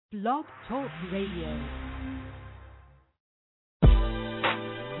Blog Talk Radio.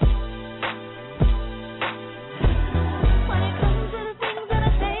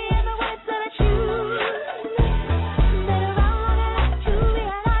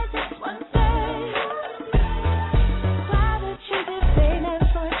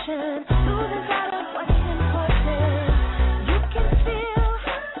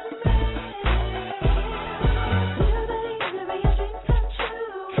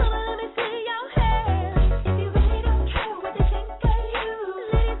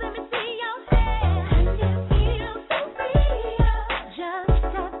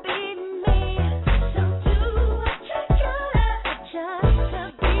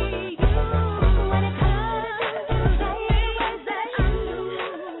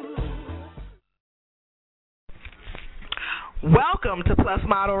 Welcome to Plus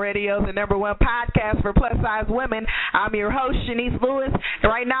Model Radio, the number one podcast for plus-size women. I'm your host, Shanice Lewis,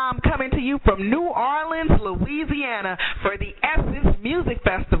 and right now I'm coming to you from New Orleans, Louisiana, for the Essence Music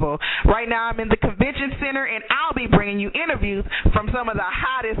Festival. Right now I'm in the Convention Center, and I'll be bringing you interviews from some of the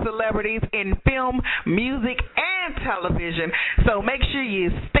hottest celebrities in film, music, and television. So make sure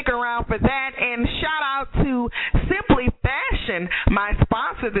you stick around for that, and shout out to Simply Fashion, my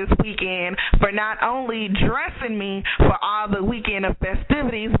sponsor this weekend, for not only dressing me for all the weekend of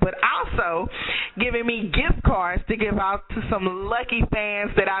festivities, but also giving me gift cards to give out to some lucky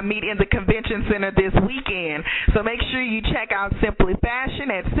fans that I meet in the Convention Center this weekend. So make sure you check out Simply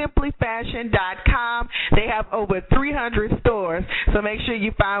Fashion at simplyfashion.com. They have over 300 stores, so make sure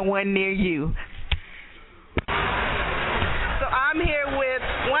you find one near you. So I'm here with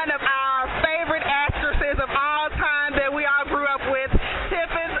one of our favorite actresses of all time that we all grew up with,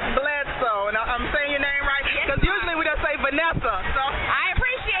 Tiffany Bledsoe. And I'm saying your name right? Because usually we just say Vanessa. So I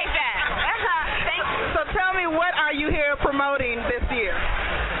appreciate that. Thank you. So tell me, what are you here promoting this year?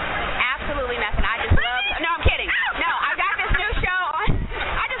 Absolutely nothing. I just love. No, I'm kidding. No, I've got this new show on.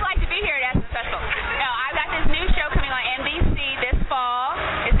 I just like to be here at Essence Festival. No, I've got this new show coming on NBC this fall.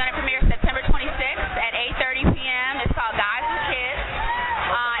 It's going to premiere September 26th at 8:30 p.m. It's called Guys and Kids.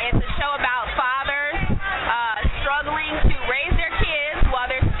 It's a show about fathers struggling to raise their kids while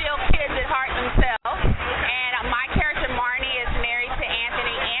they're still kids at heart themselves. And my character, Marnie, is married to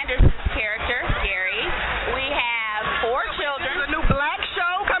Anthony Anderson's character, Gary. We have 4 children. There's a new black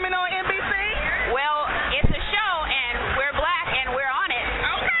show coming on NBC? Well, it's a show, and we're black, and we're on it.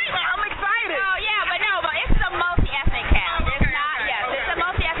 Okay, well, I'm excited. Oh, yeah, but it's a multi-ethnic cast. It's not, yes, it's a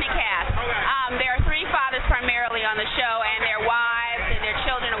multi-ethnic cast. Okay. There are 3 fathers primarily on the show, and their wives and their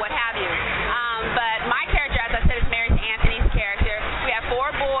children and what have you. But my character, as I said, is married to Anthony's character. We have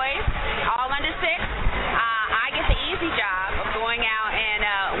 4 boys, all under 6. I get the easy job of going out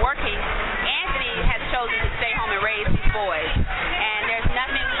and working. Anthony has chosen to stay home and raise these boys, and there's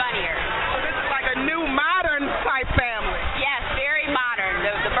nothing funnier. So this is like a new modern type family. Yes, very modern.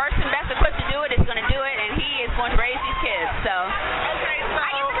 The person best equipped to do it is going to do it, and he is going to raise these kids. So Okay, so I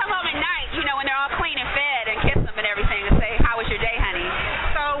get to come home at night, when they're all clean and fed, and kiss them and everything, and say, "How was your day, honey?"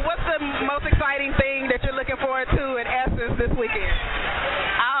 So what's the most exciting thing that you're looking forward to in Essence this weekend?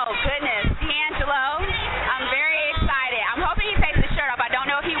 Oh, goodness. D'Angelo, I'm very excited. I'm hoping he takes his shirt off. I don't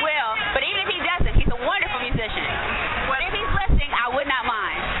know if he will, but even if he doesn't, he's a wonderful musician. But if he's listening, I would not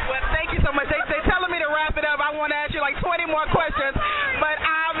mind. Well, thank you so much. They're telling me to wrap it up. I want to ask you like 20 more questions, but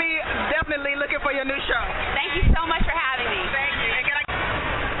I'll be definitely looking for your new show. Thank you so much for having me. Thank you.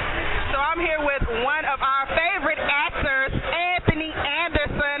 So I'm here with one of our favorite actors, Anthony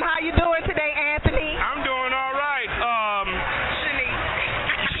Anderson. How you doing today, Anthony? I'm doing all right.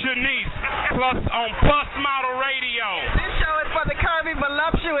 Shanice, on Plus Model Radio. This show is for the curvy,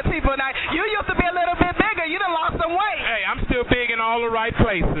 voluptuous people. Now, you used to be a little bit bigger. You done lost some weight. Hey, I'm still big in all the right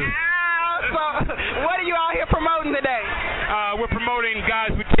places. So what are you out here promoting today? We're promoting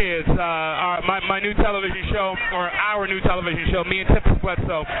Guys with Kids, my new television show, or our new television show, me and Tiffany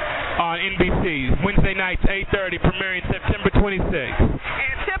Bledsoe, on NBC. Wednesday nights, 8:30, premiering September 26th.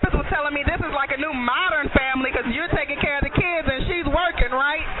 And Tippis was telling me this is like a new modern family because you're taking care of the kids and she's working,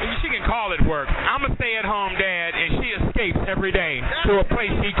 right? She can call it work. I'm a stay-at-home dad, and she escapes every day to a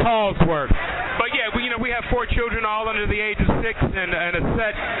place she calls work. But yeah, we have 4 children, all under the age of 6, and a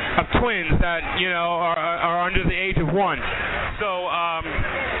set of twins that are under the age of 1. So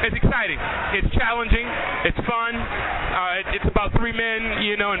it's exciting. It's challenging. It's fun. It's about 3 men,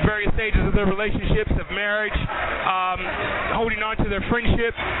 in various stages of their relationships, of marriage, holding on to their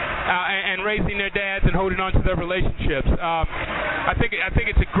friendship, and raising their dads and holding on to their relationships. I think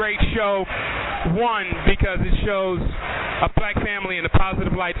it's a great show. One, because it shows a black family in a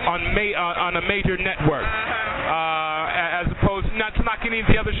positive light on a major network, as opposed shows, not to knock any of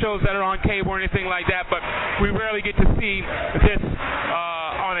the other shows that are on cable or anything like that, but we rarely get to see this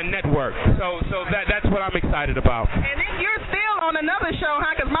on a network. So that's what I'm excited about. And then you're still on another show,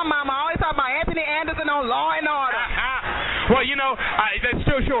 huh? Because my mama always talk about Anthony Anderson on Law and Order. Well, they're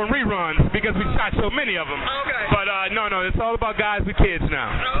still showing reruns because we shot so many of them. Okay. But no, it's all about guys with kids now.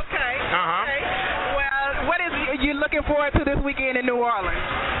 Okay. Uh-huh. Okay. Well, what is you looking forward to this weekend in New Orleans?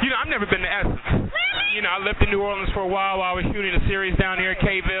 I've never been to Essence. Really? I lived in New Orleans for a while I was shooting a series down here at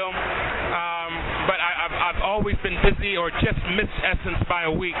K-Ville. But I've always been busy or just missed Essence by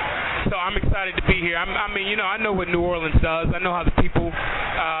a week. So I'm excited to be here. I know what New Orleans does. I know how the people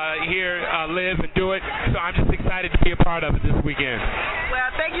here live and do it. So I'm just excited to be a part of it this weekend.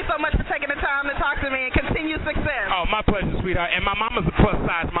 Well, thank you so much for taking the time to talk to me, and continue success. Oh, my pleasure, sweetheart. And my mama's a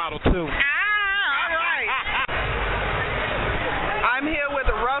plus-size model, too. All right. I'm here with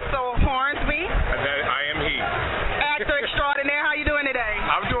Russell Hornsby. I am he. Actor extraordinaire. How you doing today?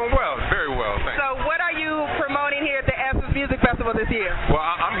 I'm doing well, very well, thanks. So what are you promoting here at the Essence Music Festival this year? Well,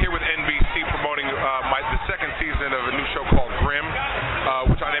 I'm here with NBC promoting the second season of a new show called Grimm,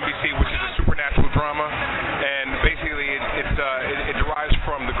 which on NBC, which is a supernatural drama, and basically it derives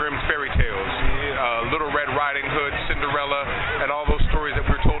from the Grimm's fairy tales, Little Red Riding Hood, Cinderella, and all those stories that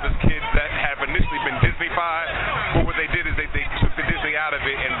we were told as kids that have initially been Disney-fied. But what they did is they took the Disney out of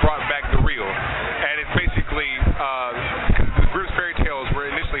it and brought back the real, and it's basically because the Grimm's fairy tales were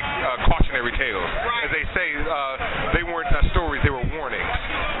initially cautionary tales. As they say, they weren't stories, they were warnings.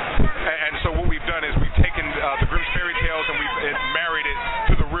 And so what we've done is we've taken the Grimm's fairy tales and we've married it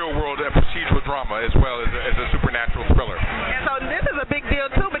to the real world, a procedural drama as well as a supernatural thriller. And so this is a big deal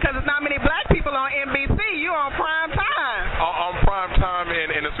too, because there's not many black people on NBC. You're on prime time. On prime time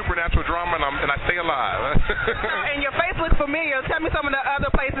in a supernatural drama, and I stay alive. And your face looks familiar. Tell me some of the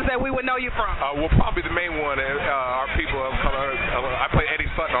other places that we would know you from. Well, probably the main one are people of color. I play Eddie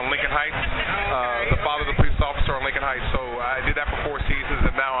Sutton on Lincoln Heights, the father of the police officer on Lincoln Heights. So I did that for 4 seasons,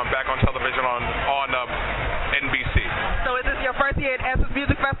 and now I'm back on television on NBC. So is this your first year at Essence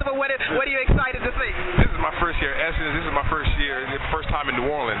Music Festival? What are you excited to see? This is my first year at Essence. This is my first year, first time in New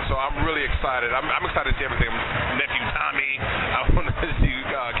Orleans. So I'm really excited. I'm excited to see everything. Nephew Tommy. I want to see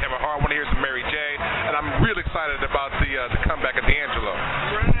Kevin Hart. I want to hear some Mary J. And I'm really excited about the comeback of D'Angelo.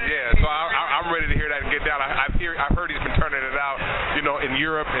 Yeah. So I'm ready to hear that and get down. I've heard he's been turning it out, in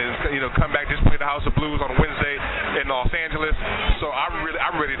Europe, and come back, just play the House of Blues on Wednesday in Los Angeles. So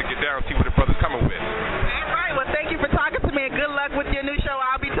I'm ready to get down and see what the brother's coming with. All right. Well, thank you for talking to me, and good luck with your new show.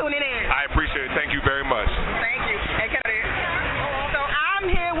 I'll be tuning in. I appreciate it. Thank you very much. Thank you. So I'm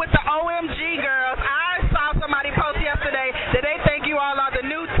here with the OMG girls. I saw somebody post yesterday that they think you all are the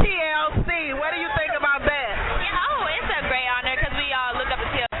new TLC. What do you think about that? Yeah, it's a great honor because we all look up to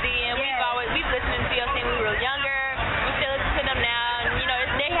TLC, and we've listened to TLC when we were younger. We still listen to them now,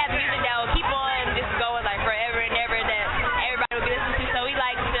 and they have music that will keep on just going like forever and ever that everybody will be listening to. So we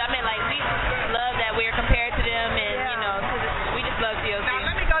we love that we're compared to them, and we just love TLC. Now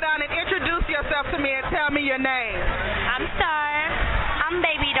let me go down and introduce yourself to me and tell me your name. I'm Star. I'm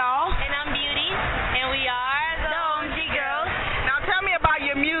Baby Doll. And I'm Beauty. And we are the OMG Girls. Now tell me about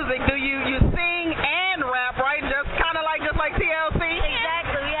your music. Do you sing and rap, right? Just like TLC?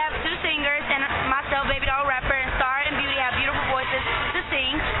 Exactly. We have 2 singers, and myself, Baby Doll, rapper, and Star and Beauty have beautiful voices to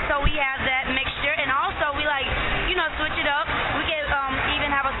sing. So we have that mixture, and also we switch it up. We can even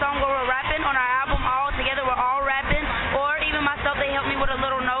have a song where we're rapping on our album all together. We're all rapping, or even myself, they help me with a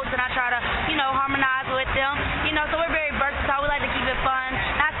little notes, and I try to harmonize with them. So we're very versatile. We like to keep it fun,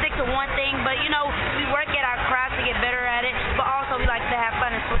 not stick to one thing, but we work at our craft to get better at it. But also we like to have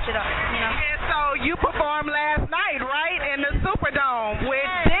fun and switch it up. And so you performed last night, right, in the Superdome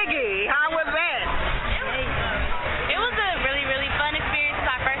with Diggy. How was that? It was a really, really fun experience. It's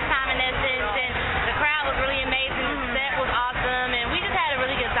our first time in Essence, and the crowd was really amazing. The set was awesome, and we just had a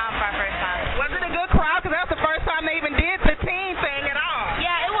really good time for our first time. Was it a good crowd? Because that's the first time they even did the team thing at all.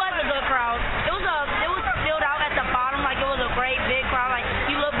 Yeah, it was a good crowd. It was filled out at the bottom, like it was a great big crowd. Like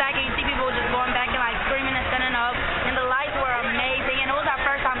you look back and you see people just going back and like screaming and standing up, and the lights were amazing. And it was our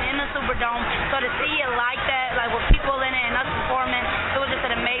first time in the Superdome, so to see it like that, like with people in it and us performing, it was just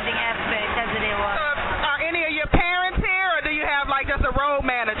an amazing aspect as it was. Are any of your parents here, or do you have like just a road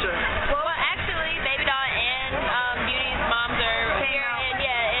manager? Well, actually, Baby Doll and Beauty's moms are here,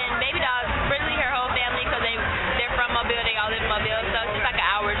 and Baby Doll, really her whole family, because they're from Mobile, they all live in Mobile, so it's just like an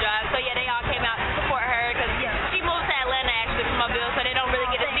hour drive. So yeah, they all came out to support her because she moved to Atlanta actually from Mobile, so they don't really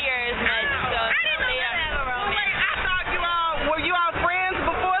get to see her as much. So they have a romance. I thought were you all friends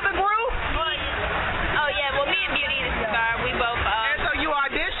before the group? Oh yeah, well me and Beauty, this is Star, we both. And so you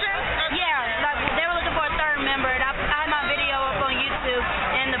auditioned? Yeah, like they were looking for a third member, and I had my video up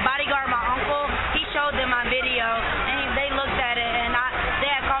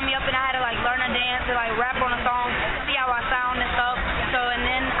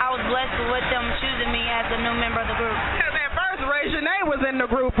in the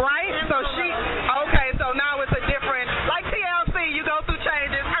group, right? So okay, so now it's a different, like TLC, you go through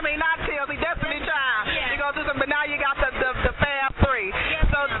changes. I mean, not TLC, Destiny Child. You go through some, but now you got the Fab 3.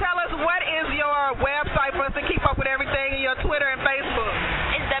 So tell us, what is your website for us to keep up with everything in your Twitter and Facebook?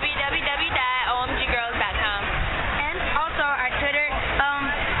 It's www.omggirls.com. And also our Twitter,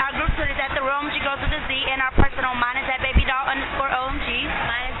 our group Twitter is at the Real OMG Girls with a Z, and our personal, mine is at babydoll_OMG.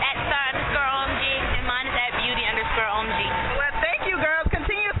 Mine is at star_OMG, and mine is at beauty_OMG. Well, thank you, girls.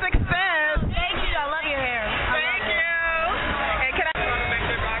 Continued success. Thank you. I love your hair. Thank you.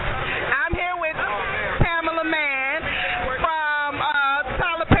 And I'm here with Pamela Mann from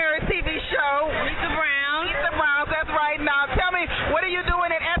Tyler Perry's TV show, Lisa Brown. Lisa Brown, that's right. Now, tell me, what are you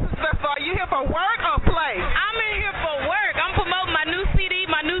doing at Essence Festival? Are you here for work or play? I'm in here for work. I'm promoting my new CD,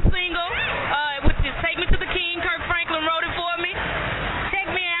 my new single, which is Take Me to the King. Kirk Franklin wrote it for me. Check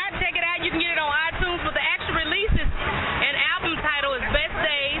me out. Check it out. You can get it on iTunes, but the actual release is an album title is Best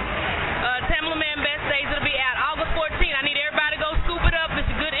Days. Tamela Mann Best Days. It'll be out August 14th. I need everybody to go scoop it up. It's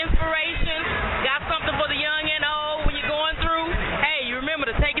a good inspiration. Got something for the young and old when you're going through. Hey, you remember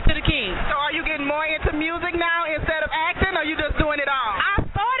to take it to the king. So are you getting more into music now instead of acting, or you just doing it all? I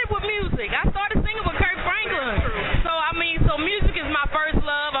started with music. I started singing with Kirk Franklin. So music is my first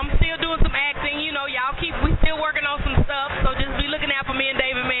love. I'm still doing some acting. You know, we still working on some stuff. So just be looking out for me and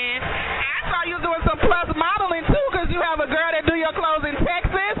David, man. I saw you doing some plus modeling too, because you have a girl that do your clothes in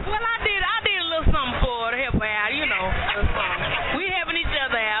Texas. Well, I did a little something for her to help her out, you know. We helping each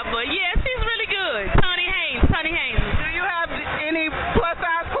other out, but yeah, she's really good. Tony Haynes. Do you have any plus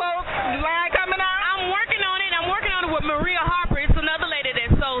size clothes line coming out? I'm working on it. With Maria Harper. It's another lady that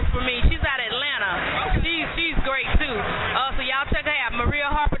sews for me. She's out of Atlanta. She's great too. So y'all check her out,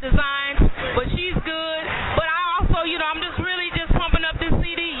 Maria Harper Designs. But she's good. But I also, I'm just really pumping up this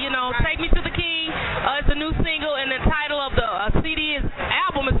CD. Take Me to the King. It's a new single, and the title of the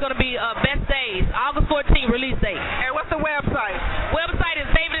album is going to be Best Days, August 14th release date. And what's the website? Website is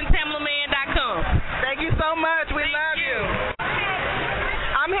davidandtamelaman.com. Thank you so much. We love you.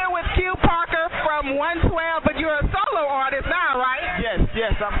 I'm here with Q Parker from 112, but you're a solo artist now, right? Yes.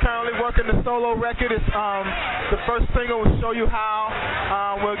 I'm currently working the solo record. It's the first single will Show You How.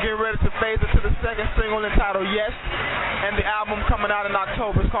 We're getting ready to phase into the second single entitled Yes, and the album coming out in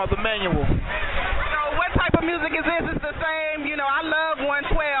October. It's called The Manual. So what type of music is this? Is the same, I love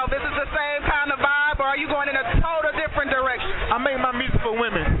 112. Is it the same kind of vibe, or are you going in a total different direction? I make my music for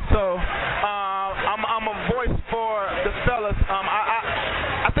women, so I'm a voice for the fellas.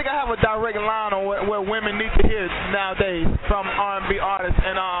 I think I have a direct line on what women need to hear nowadays from R&B artists,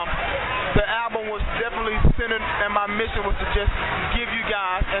 and the album was definitely centered, and my mission was to just give you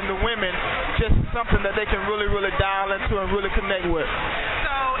guys and the women just something that they can really, really dial into and really connect with.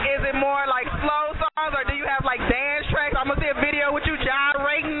 So is it more like slow songs, or do you have like dance tracks? I'm going to see a video with you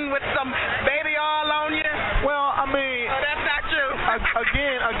gyrating with some baby all on you. Well, I mean, that's not true.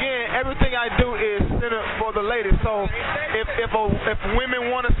 Again, everything I do is centered for the ladies. So if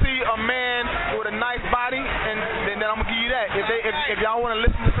women want to see a man with a nice body, and then I'm gonna give you that. If y'all want to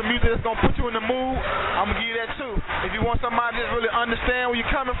listen to some music that's gonna put you in the mood, I'm gonna give you that too. If you want somebody to really understand where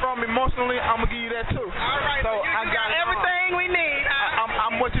you're coming from emotionally, I'm gonna give you that too. All right. So I got everything we need.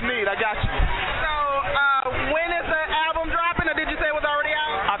 I'm what you need. I got you. So when is the album dropping, or did you say it was already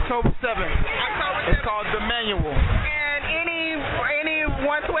out? October 7th. It's called The Manual. And any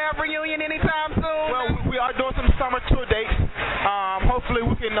 112 reunion anytime soon? Well, we are doing some summer tour dates. Hopefully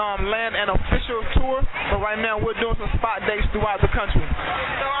we can land an official tour, but right now we're doing some spot dates throughout the country.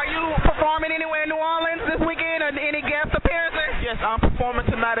 So are you performing anywhere in New Orleans this weekend, or any guest appearances? Yes, I'm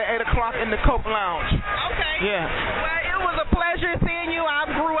performing tonight at 8 o'clock in the Coke Lounge. Okay. Yeah. Well, it was a pleasure seeing you. I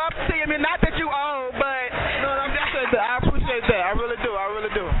grew up seeing you. Not that you old, but... No, I appreciate that. I really do.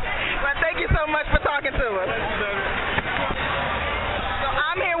 Well, thank you so much for talking to us. So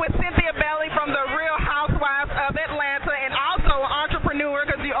I'm here with Cynthia Bailey from the Real Housewives of Atlanta, and also an entrepreneur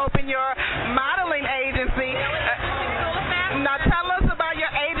because you opened your modeling agency. Now tell us about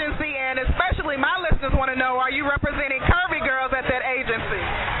your agency, and especially my listeners want to know, are you representing curvy girls at that agency?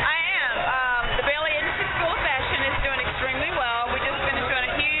 I am. The Bailey Industry School of Fashion is doing extremely well. We just finished doing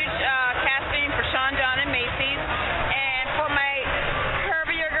a huge casting for Sean John and Macy's. And for my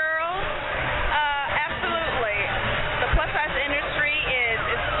curvier girls,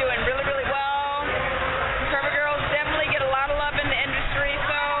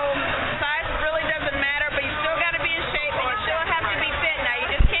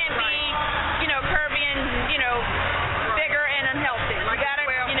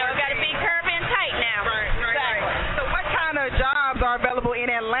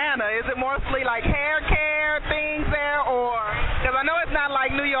 it's not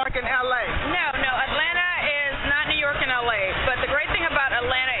like New York and L.A. No, Atlanta is not New York and LA. But the great thing about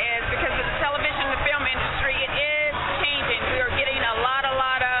Atlanta is because of the television and film industry, it is changing. We are getting a lot of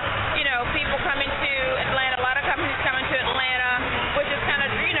people coming to Atlanta, a lot of companies coming to Atlanta, which is kind of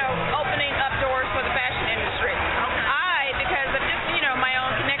opening up doors for the fashion industry. Because of just my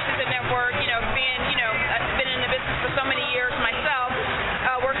own connections and network, I've been in the business for so many years myself,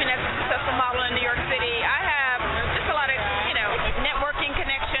 working as a successful model in New York City. I have just a lot of networking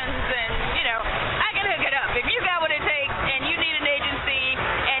connections, and I can hook it up. If you got what it takes and you need an agency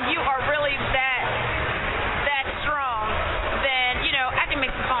and you are really that strong, then I can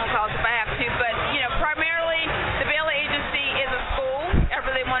make some phone calls if I have to. But primarily the Bailey Agency is a school. I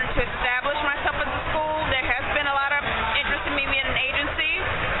really wanted to establish myself as a school. There has been a lot of interest in me being an agency,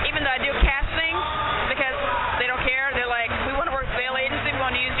 even though I do casting because they don't care. They're like, we want to work with the Bailey Agency. We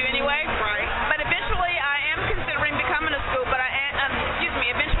want to use you anyway. Right. But eventually I am considering becoming a school. But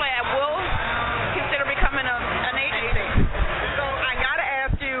eventually I will consider becoming an agency. So I got to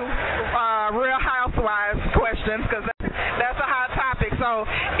ask you Real Housewives questions because that's a hot topic. So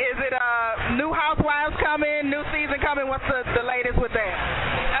is it new Housewives coming, new season coming? What's the latest with that?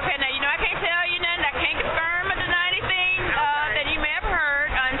 Okay, now I can't tell you nothing. I can't confirm or deny anything that you may have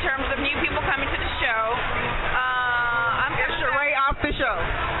heard in terms of new people coming to the show. Is Sheree off the show?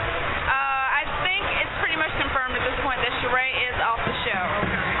 I think it's pretty much confirmed at this point that Sheree is off the show.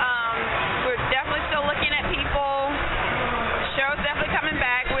 We're definitely still looking at people. The show's definitely coming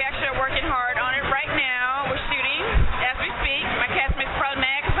back. We actually are working hard on it right now. We're shooting as we speak. My castmates probably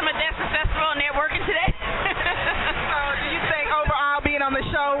mad because I'm at Essence Festival and they're working today. So do you think overall being on the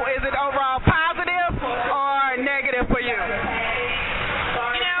show, is it overall positive or negative for you? I'm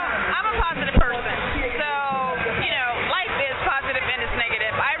a positive person. So, life is positive and it's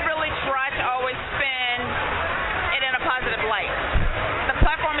negative. I really try to always spin it in a positive light. The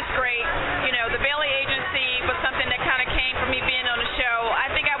platform is great. The Bailey Agency was something that kind of came from me being on the show.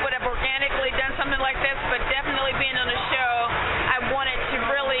 I think I would have organically done something like this, but definitely being on the show, I wanted to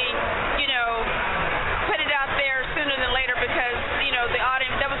really, put it out there sooner than later because, the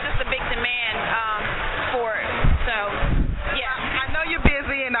audience, there was just a big demand for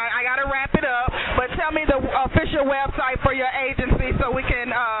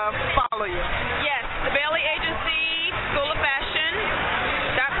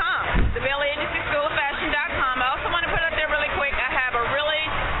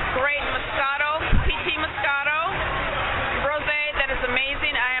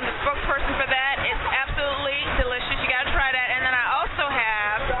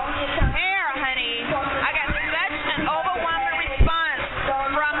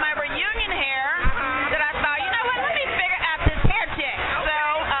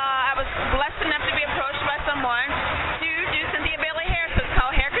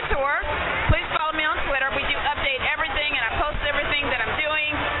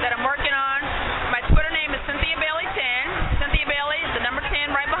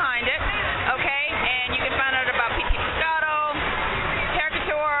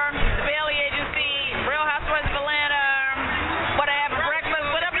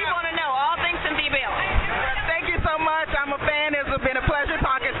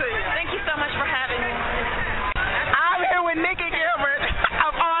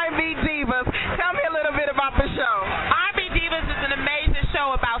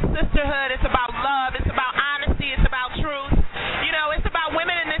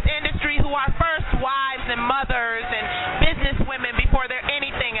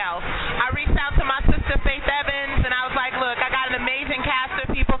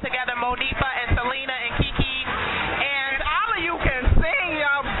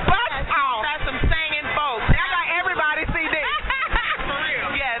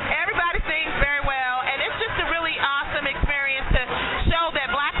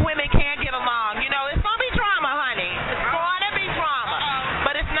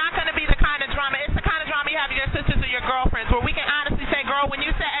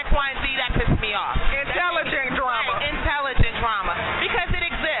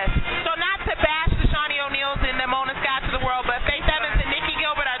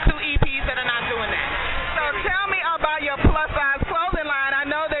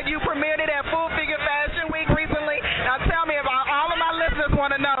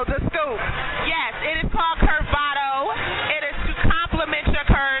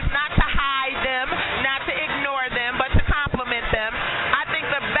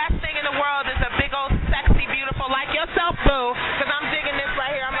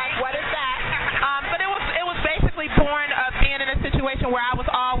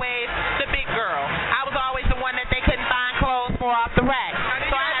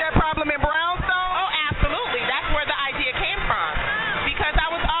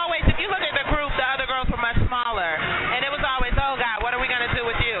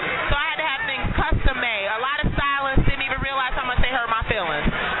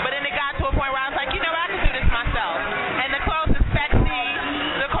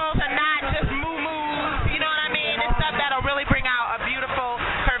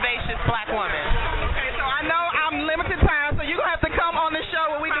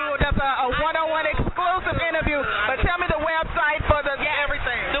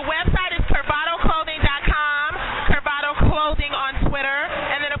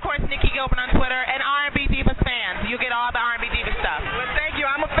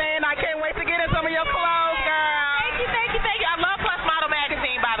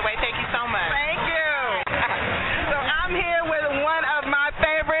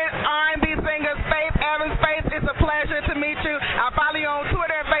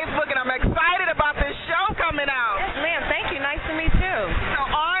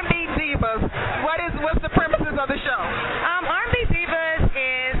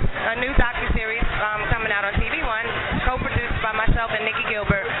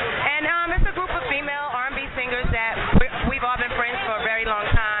Gilbert. And it's a group of female R&B singers that we've all been friends for a very long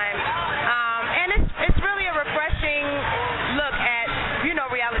time. And it's really a refreshing look at,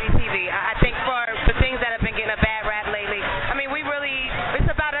 reality TV. I think for the things that have been getting a bad rap lately, I mean, it's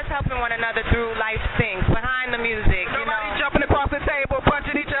about us helping one another through life's things, behind the music. Nobody jumping across the table,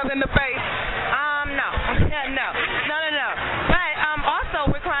 punching each other in the face. No. But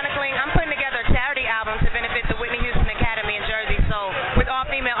also we're chronicling, I'm putting together a charity album to benefit the Whitney Houston Academy in Jersey, so with all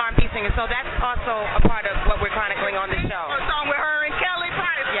female R&B singers. So that's also a part of what we're chronicling on this show. A song with her and Kelly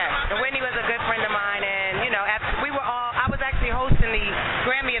Price. Yes, and Whitney was a good friend of mine, and after I was actually hosting the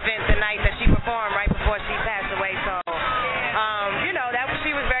Grammy event the night that she performed right before she passed away. So,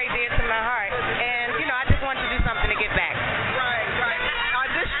 she was very dear to my heart, and I just wanted to do something to give back. Right.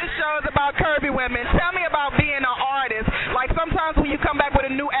 This show is about curvy women. Tell me about being an artist. Like sometimes when you come back with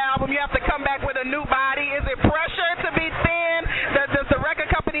a new album, you have to come back with a new body. Is it pressure to be thin? Does the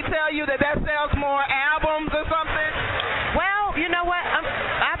record company tell you that sells more albums or something? Well, you know what?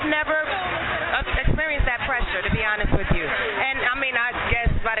 I've never experienced that pressure, to be honest with you. And I mean, I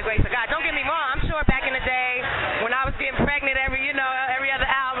guess by the grace of God. Don't get me wrong. I'm sure back in the day when I was getting pregnant every other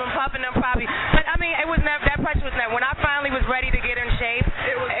album, pumping them probably. But I mean, it was never, that pressure was never. When I finally was ready to get in shape,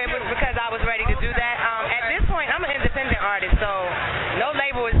 it was because I was ready to do that. At this point, I'm an independent artist, so no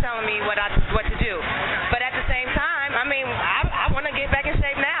label is telling me what to do. But at the same time, I mean, I want to get back in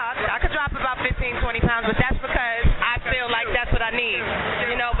shape now. I could drop about 15, 20 pounds, but that's because I feel like that's what I need.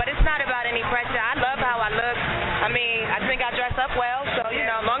 But it's not about any pressure. I love how I look. I mean, I think I dress up well, so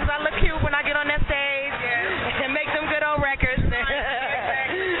as long as I look cute when I get on that stage and make them good old records.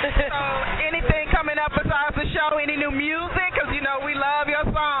 So, anything coming up besides the show? Any new music? Because we love your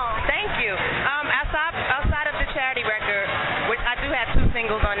song. Thank you. Outside of the charity record, which I do have 2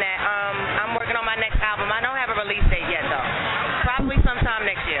 singles on that. I'm working on my next album. I don't have a release date yet, though. Probably sometime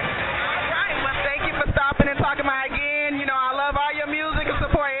next year. All right. Well, thank you for stopping and talking about it again. I love all your music and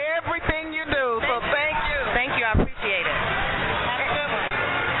support everything you do. So thank you. Thank you. I appreciate it. Have a good one.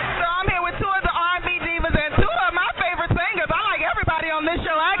 So I'm here with 2 of the R&B divas and 2 of my favorite singers. I like everybody on this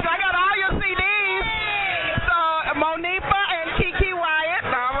show. I got all your CDs. So Monifa and Kiki Wyatt.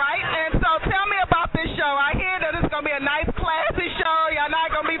 All right. And so tell me about this show. I hear that it's going to be a nice, classy show. Y'all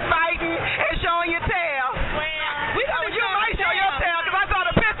not going to be fighting and showing your tail. Well, you might show your tail because I saw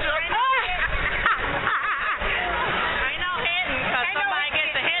the picture.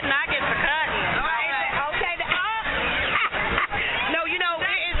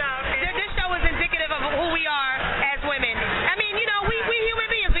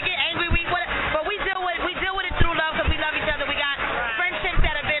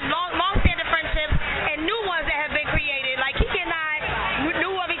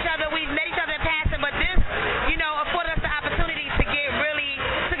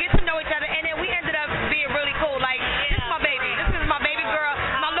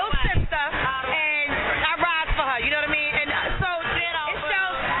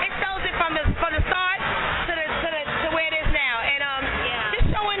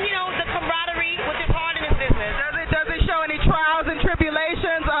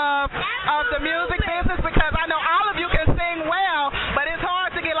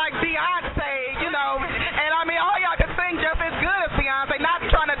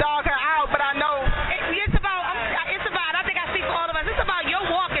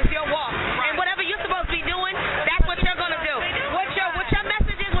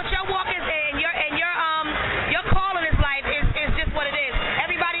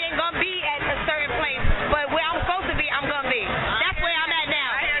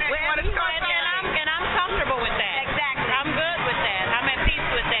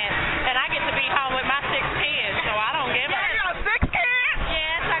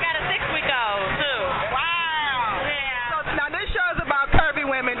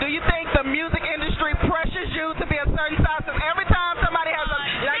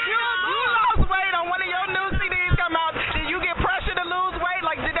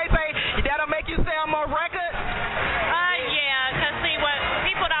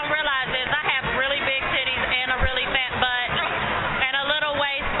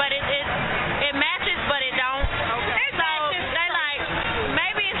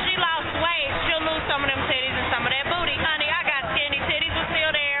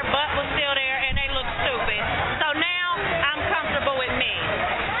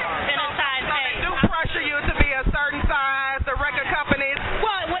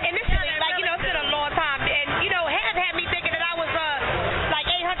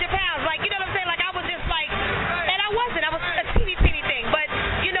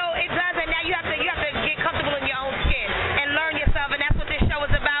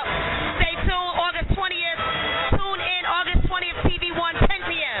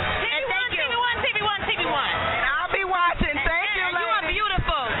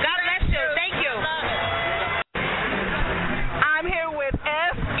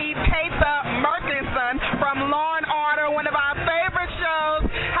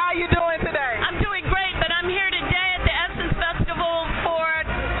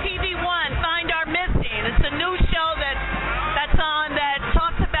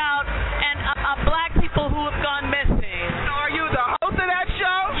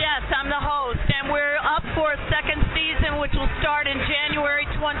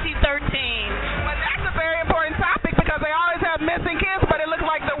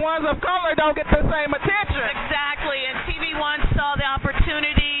 ones of color don't get the same attention. Exactly, and TV One saw the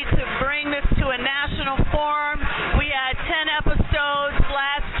opportunity to bring this to a national forum. We had 10 episodes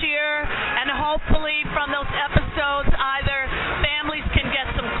last year, and hopefully from those episodes either families can get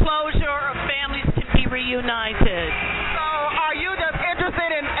some closure or families can be reunited. So are you just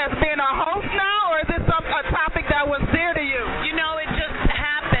interested in as being a host now, or is this a topic that was dear to you? You know, it just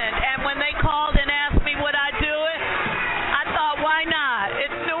happened, and when they called and asked me would I do it, I thought, why not?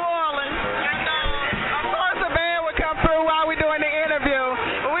 It's New Orleans. And, of course the band would come through while we're doing the interview.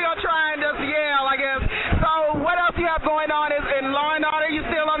 We're going to try and just yell, I guess. So what else you have going on is in Law & Order? You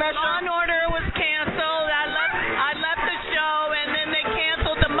still on that show? Law & Order was canceled. I left the show, and then they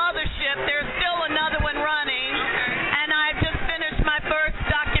canceled the mothership. There's still another one running, and I've just finished my first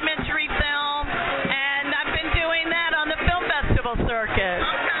documentary film, and I've been doing that on the film festival circuit.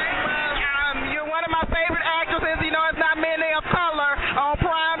 Okay, well, you're one of my favorite actresses. You know, it's not many of color on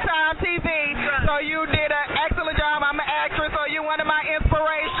primetime TV. So you did an excellent job. I'm an actress, so you're one of my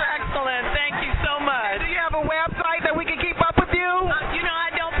inspirations. Excellent. Thank you so much. Do you have a website that we can keep up with you? You know, I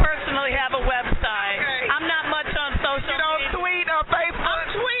don't personally have a website. Okay. I'm not much on social You don't media. tweet or Facebook? I'm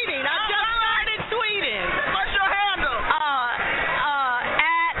tweeting. I just started tweeting. What's your handle?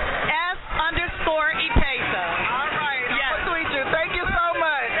 At S_Ipesa. All right. Yes. I'm going to tweet you. Thank you so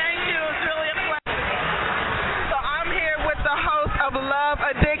much. Thank you. It's really a pleasure. So I'm here with the host of Love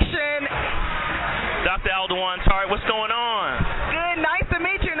Addiction. Dr. Aldewan Tart, what's going on? Good. Nice to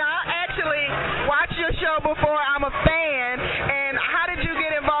meet you. Now, I actually watched your show before. I'm a fan. And how did you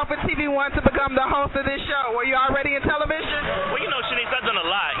get involved with TV One to become the host of this show? Were you already in television? Well, you know, Shanice, I've done a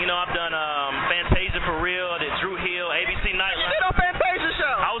lot. You know, I've done Fantasia for Real, I did Drew Hill, ABC You Nightline. did on Fantasia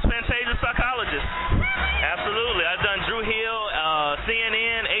show. I was Fantasia's psychologist. Absolutely. I've done Drew Hill,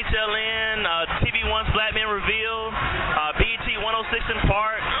 CNN, HLN, TV One's Black Men Reveal, BET 106 in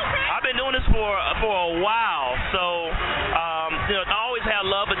Park. I've been doing this for a while. So, you know, I always have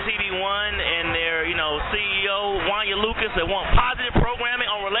love for TV One and their, you know, CEO, Wanya Lucas, that want positive programming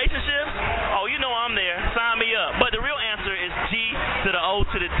on relationships. Oh, you know I'm there. Sign me up. But the real answer is G to the O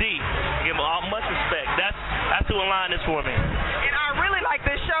to the D. Give them all much respect. That's who aligned this for me. And I really like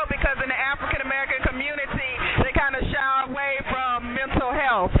this show because in the African American community, they kind of shy away from mental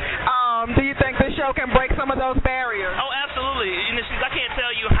health. Do you think this show can break some of those barriers? Oh, absolutely. You know, I can't tell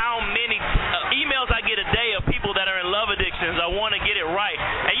you how many emails I get a day of people that are in love addictions. I want to get it right.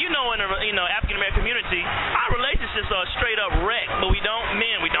 And you know, in the African American community, our relationships are straight up wrecked. But we don't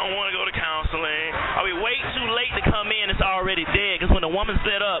want to go to counseling. Or we wait too late to come in. It's already dead. Because when the woman's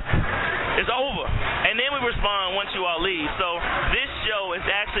set up, it's over. And then we respond once you all leave. So this show is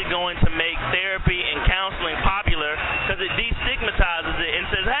actually going to make therapy and counseling popular because it destigmatizes it and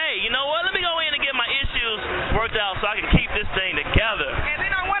says, hey, you know what? Let me go in and get my issues worked out so I can keep this thing together. And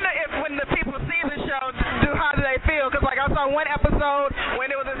then I wonder if when the people see the show, how do they feel? Because like I saw one episode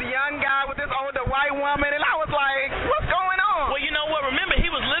when there was this young guy with this older white woman, and I was like, what's going on? Well, you know what? Remember, he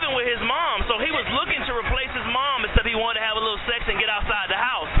was living with his mom, so he was looking to replace his mom except he wanted to have a little sex and get outside the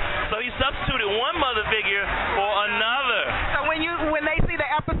house. So he substituted one mother figure for another. So when they see the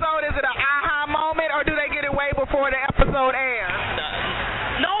episode, is it an aha moment, or do they get it way before the episode airs?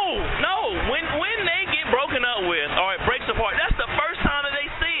 No. When they get broken up with or it breaks apart, that's the first time that they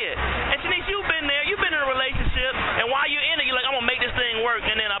see it. And Shanice, you've been there. You've been in a relationship, and while you're in it, you're like, I'm going to make this thing work.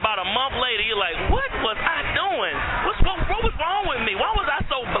 And then about a month later, you're like, what was I doing? What was wrong with me? Why was I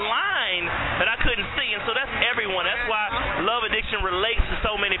so blind that I couldn't see? And so that's everyone. That's why love addiction relates to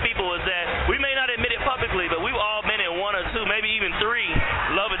so many people, is that we may not admit it publicly, but we've all been in one or two, maybe even three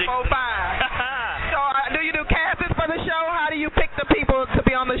love addictions. 4, 5. So do you do castings for the show? How do you pick the people to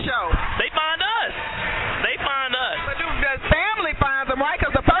be on the show? They find us. But the family finds them, right?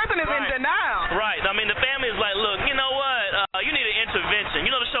 Because the person is in denial. Right. I mean, the family is like, look, you know what? You need an intervention.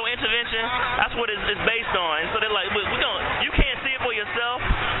 You know the show Intervention? That's what it's based on. And so they're like, you can't see it for yourself.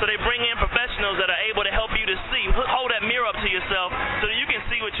 So they bring in professionals that are able to help you to see. Hold that mirror up to yourself so that you can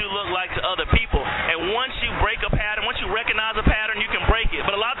see what you look like to other people. And once you break a pattern, once you recognize a pattern, you can break it.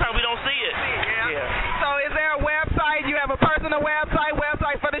 But a lot of times we don't see it. Yeah. So is there a website? You have a personal website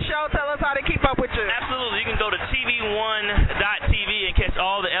for the show? Tell us how to keep up with you. Absolutely. You can go to TV1.tv and catch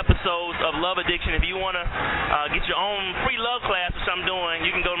all the episodes of Love Addiction. If you want to get your own free love class, which I'm doing,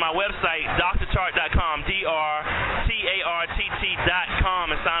 you can go to my website, drtart.com,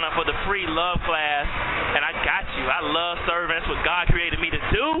 drtart.com, and sign up for the free love class. And I got you. I love serving. That's what God created me to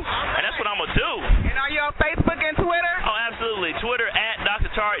do, and that's what I'm going to do. And are you on Facebook and Twitter? Oh, absolutely. Twitter at Dr.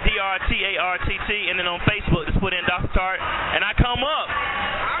 Tart, DRTARTT, and then on Facebook, just put in Dr. Tart, and I come up.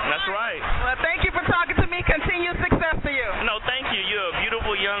 That's right. Well, thank you for talking to me. Continued success to you. No, thank you. You're a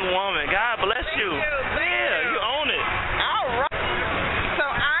beautiful young woman. God bless you. Yeah, you own it. All right. So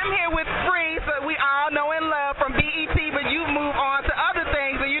I'm here with Free, so we all know and love from BET, but you move on to other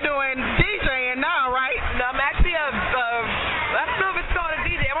things, and you're doing DJing now, right? No, I'm actually I don't know if it's called a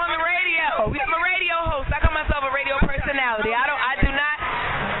DJ. I'm on the radio. I'm a radio host. I call myself a radio personality. I do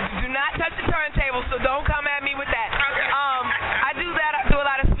not touch the turntable, so don't come at me with that. I do that. I do a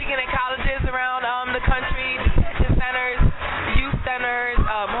lot of speaking at colleges around the country, detention centers, youth centers,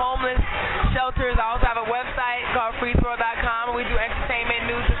 homeless shelters. I also have a website called freeworld.com, and we do entertainment,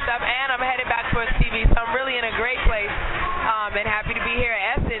 news, and stuff. And I'm headed back towards TV, so I'm really in a great place. And happy to be here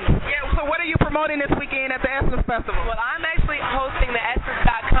at Essence. Yeah. So what are you promoting this weekend at the Essence Festival? Well, I'm actually hosting the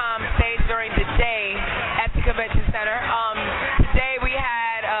Essence.com stage during the day at the Convention Center. Today we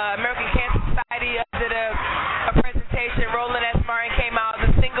had American Cancer Society did a presentation. Roland S. Martin came out.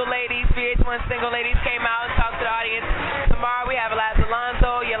 The Single Ladies, VH1 Single Ladies came out and talked to the audience. Tomorrow we have Laz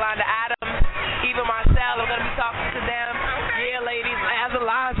Alonso, Yolanda Adams, Eva Marcel. We're going to be talking to them. Yeah, ladies, Laz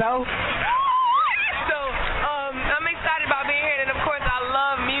Alonso. So I'm excited about being here, and of course I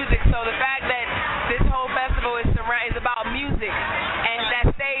love music. So the fact that this whole festival is about music, and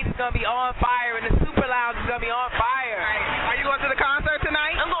that stage is going to be on fire, and the Super Lounge is going to be on fire. Are you going to the concert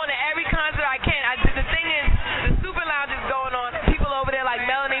tonight? I'm going to every concert I can. The thing is, the Super Lounge is going on. People over there like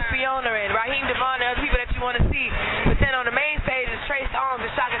Melanie Fiona and Raheem Devon and other people that you want to see. But then on the main stage is Trey Songz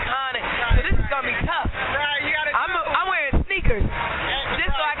and Shaka Khan. So this is going to be tough. Right, you gotta I'm wearing sneakers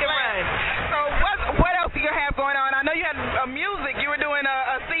just so I can run. So what else do you have going on? I know you had music. You were doing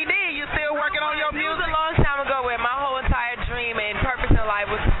a CD. You still working on your music? It was a long time ago where my whole entire dream and purpose in life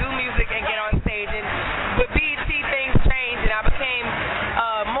was to do music and get on stage. And with BET, things changed, and I became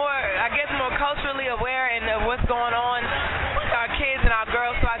more culturally aware of what's going on with our kids and our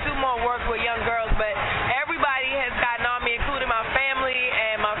girls. So I do more work with young girls, but everybody has gotten on me, including my family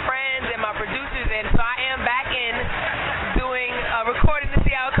and my friends and my producers. And so I am back in doing recording to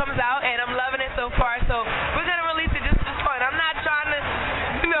see how it comes out, and I'm loving it so far. So we're gonna release it just for fun. I'm not trying to,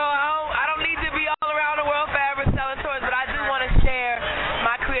 I don't need to be all around the world forever selling toys, but I do want to share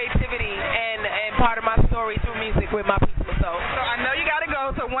my creativity and part of my story through music with my people. So I know you gotta go.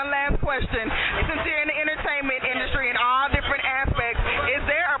 So one last question: since you're in the entertainment industry in all different aspects, is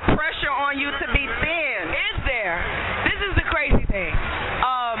there a pressure on you to be thin? Is there? This is the crazy thing.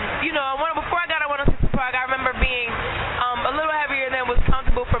 Before I got on 106 Park, I remember being a little heavier than was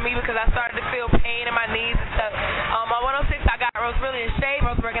comfortable for me because I started to feel pain in my knees and stuff. On 106, I was really in shape. I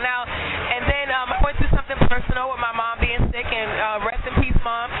was working out, and then I went through something personal with my mom being sick, and rest in peace,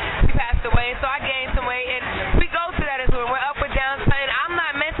 Mom. She passed away, so I gained some weight, and we go through that as well. We're up and down, and I'm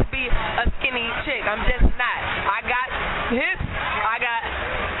not meant to be a skinny chick. I'm just not. I got hips, I got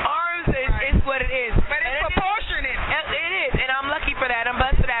arms. It's what it is. But it's proportionate. It is, and I'm lucky for that. I'm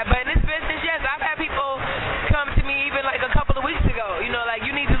blessed for that. But in this business, yes, I've had people come to me even like a couple of weeks ago. Like,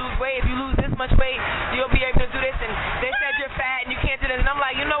 you need to lose weight. If you lose this much weight, you'll be able to do this. And they said you're fat and you can't do this. And I'm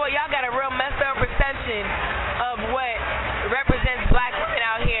like, you know what? Y'all got a real messed up perception of what represents black women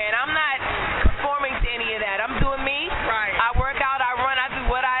out here. And I'm not conforming to any of that. I'm doing me. Right. I work out. I run. I do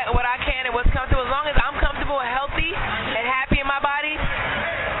what I can and what's comfortable. As long as I'm comfortable and healthy and happy in my body,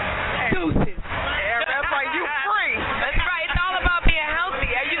 deuces. That's like you free. That's right. It's all about being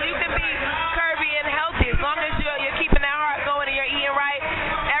healthy. You can be curvy and healthy as long as you're keeping that heart going and you're eating right.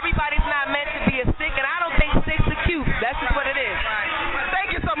 Everybody's not meant to be a stick, and I don't think sticks are cute. That's just what it is. Well,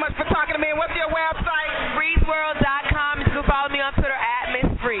 thank you so much for talking to me. And what's your website? freeworld.com. You can follow me on Twitter at Miss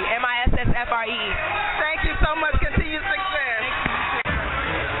Free, MISSFREE. Thank you so much. Continued success.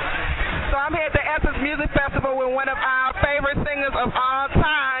 So I'm here at the Essence Music Festival with one of our favorite singers of all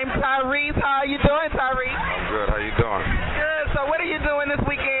time, Tyrese. How are you doing, Tyrese? I'm good. How you doing? Good. So what are you doing this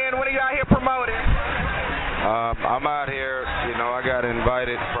weekend? What are you out here promoting? I'm out here. I got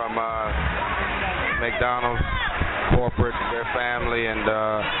invited from McDonald's corporate, their family, and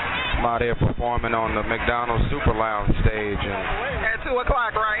I'm out here performing on the McDonald's Super Lounge stage. And at 2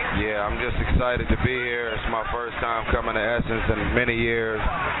 o'clock, right? Yeah, I'm just excited to be here. It's my first time coming to Essence in many years,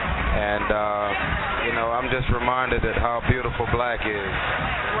 and I'm just reminded at how beautiful black is.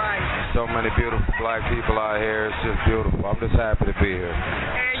 Right. So many beautiful black people out here. It's just beautiful. I'm just happy to be here.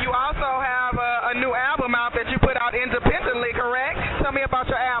 And you also have a new album out that you put out independently, correct? Tell me about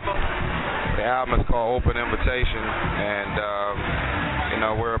your album. The album is called Open Invitation, and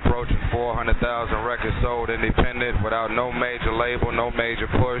we're approaching 400,000 records sold independent without no major label, no major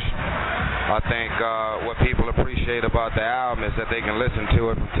push. I think what people appreciate about the album is that they can listen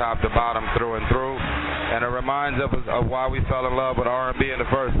to it from top to bottom, through and through, and it reminds us of why we fell in love with R&B in the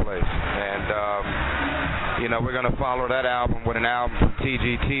first place. And we're going to follow that album with an album from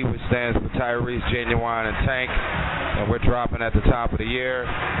TGT, which stands for Tyrese, Genuine, and Tank. And we're dropping at the top of the year.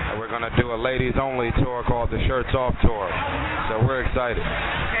 And we're going to do a ladies-only tour called the Shirts Off Tour. So we're excited.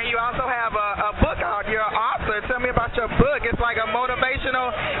 And you also have a book out. You're an author. Tell me about your book. It's like a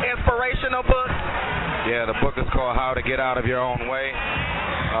motivational, inspirational book. Yeah, the book is called How to Get Out of Your Own Way.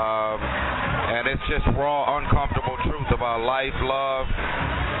 And it's just raw, uncomfortable truth about life, love,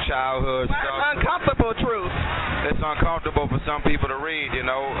 childhood stuff. Uncomfortable truth. It's uncomfortable for some people to read,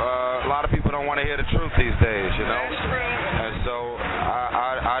 a lot of people don't want to hear the truth these days, That's true. And so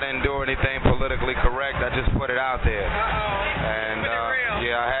I didn't do anything politically correct. I just put it out there. And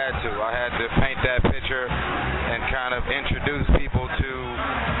I had to. I had to paint that picture and kind of introduce people to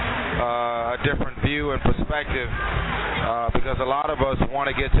a different view and perspective, because a lot of us want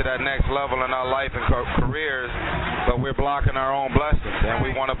to get to that next level in our life and careers, but we're blocking our own blessings, and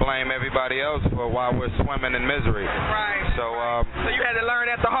we want to blame everybody else for why we're swimming in misery. Right. So you had to learn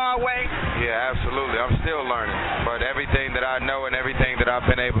that the hard way? Yeah, absolutely. I'm still learning, but everything that I know and everything that I've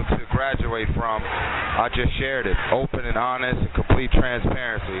been able to graduate from, I just shared it, open and honest and complete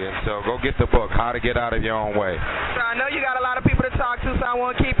transparency. And so go get the book, How to Get Out of Your Own Way. So I know you got a lot of people to talk to, so I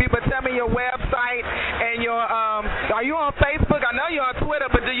won't keep you, but tell me your website and your, are you on Facebook? I know you're on Twitter,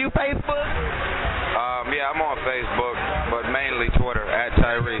 but do you Facebook? Yeah, I'm on Facebook, but mainly Twitter, at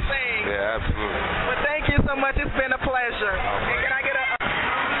Tyrese. Yeah, absolutely. Well, thank you so much. It's been a pleasure. And can I get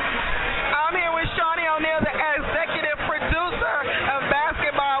I'm here with Shawny O'Neal, the executive producer of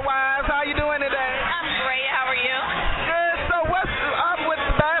Basketball Wives. How you doing today? I'm great. How are you? Good. So what's up with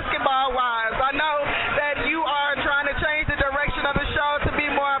Basketball Wives? I know that you are trying to change the direction of the show to be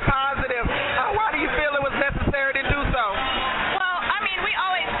more positive. Why do you feel it was necessary to do so? Well, I mean, we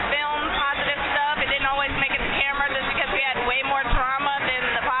always film positive stuff. It didn't always make it to camera just because we had way more drama than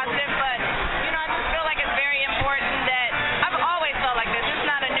the positive. But, I just feel like it's very important that I've always felt like this. It's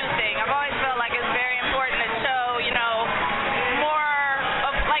not a new thing. I've always felt like it's very important to show, more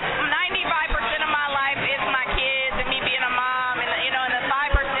of, like, 95% of my life is my kids and me being a mom, and, and the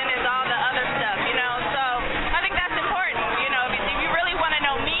 5% is all the other stuff, So I think that's important. If you really want to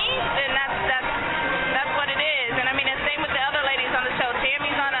know me, then that's what it is. And I mean, the same with the other ladies on the show.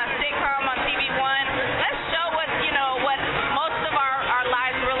 Tammy's on a sitcom on TV One. Let's show what most of our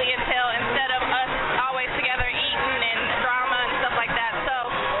lives really entail, instead of us always together eating and drama and stuff like that. So,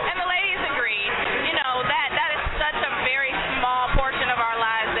 and the ladies agreed. That is such a very small portion of our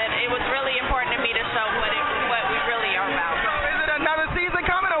lives that it was really important to me to show what we really are about. So is it another season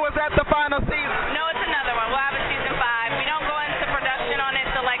coming, or was that the final season? No, it's another one. We'll have a season 5. We don't go into production on it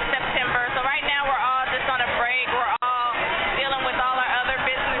till like September. So right now we're all just on a break. We're all dealing with all our other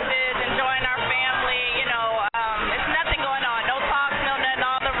businesses, enjoying our family. It's nothing going on. No talks, no nothing.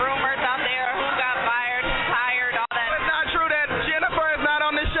 All the rumors out there, who got fired, who's hired, all that. It's not true that Jennifer is not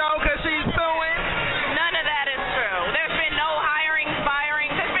on the show because she's suing? None of that is true. There's been no hiring,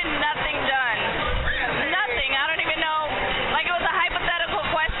 firing. There's been nothing done. Nothing. I don't even know. Like, it was a hypothetical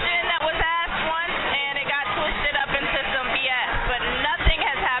question that was asked once, and it got twisted up into some BS. But nothing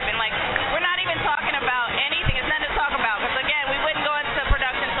has happened. Like, we're not even talking about anything. It's nothing to talk about. Because, again, we wouldn't go into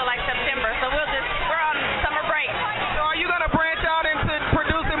production until, like, September. So we're on summer break. So are you going to branch out into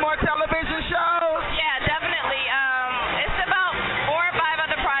producing more television shows? Yeah, definitely. It's about 4 or 5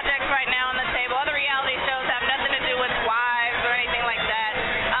 other projects right now on the table. Other reality shows have nothing to do with wives or anything like that.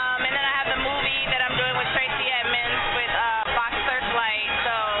 And then I have the movie that I'm doing with Tracy Edmonds with Fox Searchlight.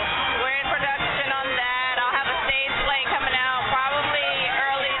 So we're in production on that. I'll have a stage play coming out probably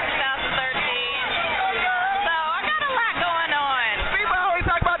early 2013. So I got a lot going on. People always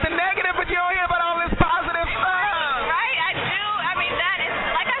talk about the negative, but you don't hear about all this positive stuff. Right? I do. I mean, that is,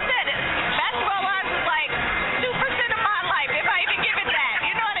 like I said, Basketball Wives is like 2% of my life, if I even give it that.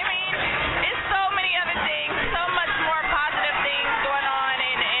 You know what I mean? It's so many other things, so much more positive things going on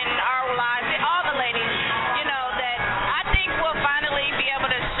in our lives, all the ladies, that I think we'll finally be able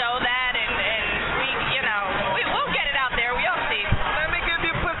to show that, and we'll get it out there. We'll see. Let me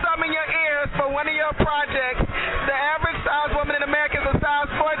put some in your ears for one of your projects. The average size woman in America is a size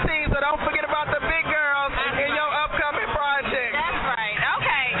 14, so don't forget about the big girls in your upcoming project. That's right.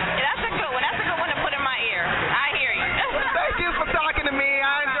 Okay. That's a good one. That's a good one to put in my ear. I hear you. Thank you for talking to me.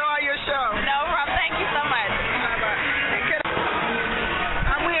 I enjoy your show. No problem. Thank you so much.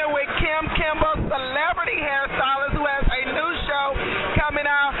 I'm here with Kim Kimble, celebrity hairstylist, who has a new show coming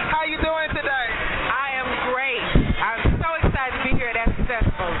out. How you doing today? I am great. I'm so excited to be here at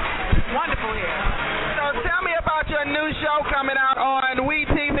Successful. It's wonderful here. So tell me about your new show coming out on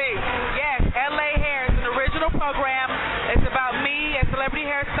WeTV. Yes, LA Hair is an original program. It's about me, a celebrity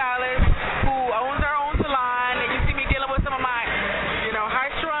hairstylist who owns our own salon.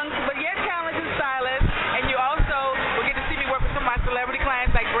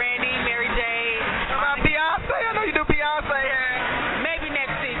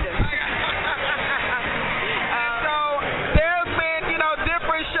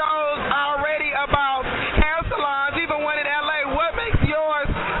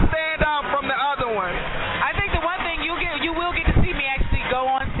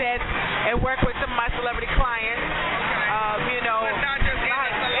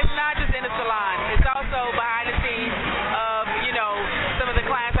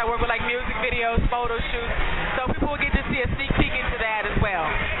 a sneak peek into that as well.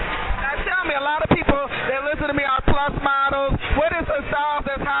 Now tell me, a lot of people that listen to me are plus models. What is the style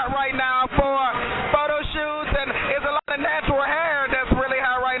that's hot right now for photo shoots, and is a lot of natural hair that's really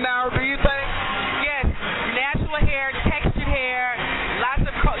hot right now, do you think? Yes, natural hair, textured hair, lots of,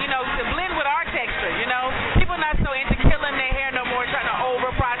 to blend with our texture, People not so into killing their hair no more, trying to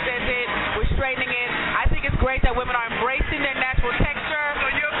over-process it, with straightening it. I think it's great that women are embracing their natural texture. So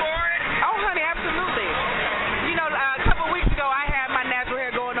you're for it? Oh, honey, absolutely. A couple of weeks ago, I had my natural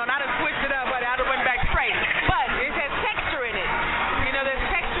hair going on. I done switched it up, but I done went back straight. But it has texture in it. There's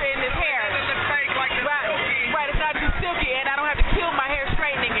texture in this hair. It doesn't fake like it's silky. Right, it's not too silky, and I don't have to kill my hair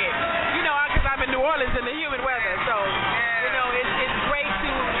straightening it. Because I'm in New Orleans in the humid weather. So, it's great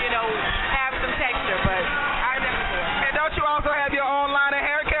to, have some texture, but I never do it. And don't you also have your own line of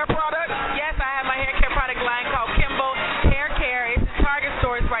hair care products? Yes, I have my hair care product line called Kimball Hair Care. It's in Target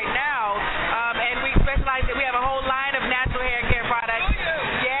stores right now, and we specialize in, we have a whole line of natural hair care products.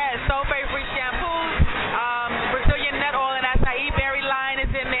 Yes, sulfate-free shampoos, Brazilian nut oil and acai berry line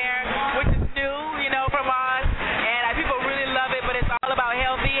is in there, which is new, from us, and people really love it, but it's all about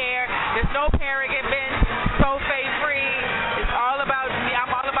healthy hair. There's no parabens, sulfate-free. It's all about me.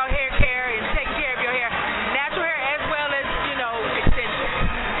 I'm all about hair care and taking care of your hair. Natural hair as well as, extensions.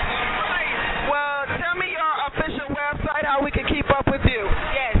 Well, tell me your official website, how we can keep up with you.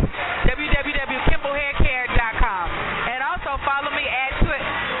 Yes, www.kimballhaircare.com. And also follow me at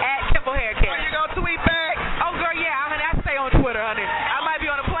Kimball Hair Care. Are you going to tweet back? Oh, girl, yeah, honey, I stay on Twitter, honey. I might be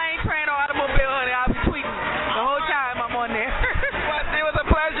on a plane, train, or automobile, honey. I'll be tweeting the whole time I'm on there. Well, it was a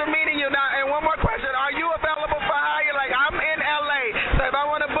pleasure meeting you. Now, and one more question. Are you available for hire? Like, I'm in L.A., so if I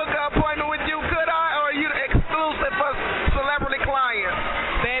want to book an appointment with you, could I? Or are you exclusive for celebrity clients?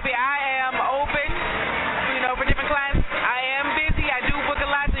 Baby, I am open, for different clients. I am busy. I do book a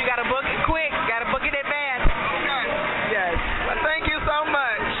lot, so you got to book it quick. Got to book it in advance. Okay. Yes. Well, thank you so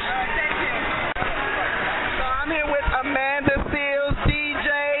much. Thank you. So I'm here with Amanda Seals, DJ,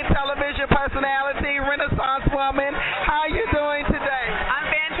 television personality, Renaissance woman. How are you doing today? I'm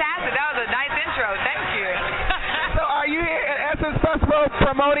fantastic. That was a nice intro. Thank you. So are you here at Essence Festival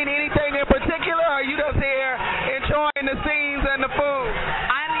promoting anything in particular, or are you just here enjoying the scenes and the food?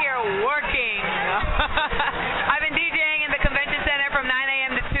 I'm here working. I've been DJing in the convention center from 9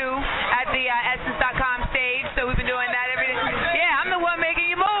 a.m. to 2 at the Essence.com stage, so we've been doing that every day. Yeah, I'm the one making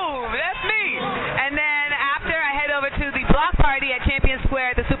you move. That's me. And then after, I head over to the block party at Champion Square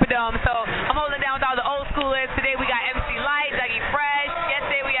at the Superdome, so I'm holding it down with all the old schoolers. Today we got MC Light, Dougie Fresh.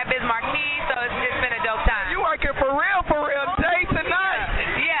 Yesterday we had Biz Marquis, so it's been a dope time. You working for real, day to night.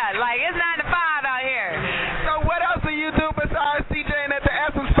 Yeah, like it's 9 to 5 out here. So what else do you do besides DJing at the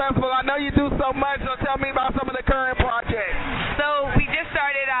Essence Festival? I know you do so much, so tell me about some of the current projects. So we just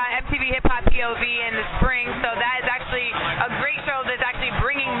started MTV Hip Hop POV in the spring, so that is actually a great show that's actually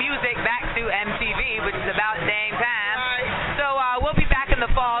bringing music back to MTV, which is about dang time. So we'll be back in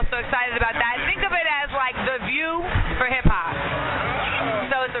the fall, so excited about that. Think of it as like The View for hip hop.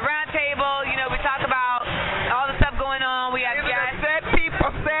 So it's a round table, we talk about all the stuff going on. We have guests. A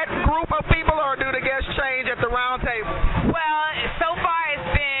set group of people, or do the guests change at the round table? Well, so far it's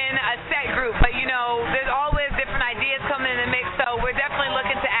been a set group, but there's always different ideas coming in the mix, so we're definitely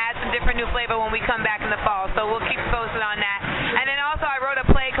looking to add some different new flavor when we come back in the fall, so we'll keep posted on that. And then also I wrote a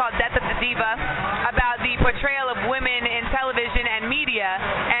play called Death of the Diva about the portrayal of women in television and media,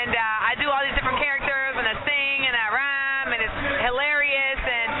 and I do all these different characters, and I sing, and I rhyme, and it's hilarious,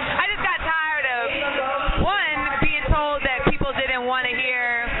 and I just got tired of, one, being told that people didn't want to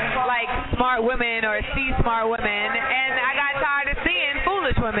hear, like, smart women or see smart women, and I got tired of seeing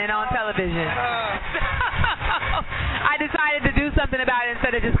foolish women on television. I decided to do something about it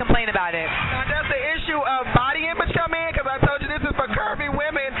instead of just complain about it. Now, does the issue of body image come in? Because I told you this is for curvy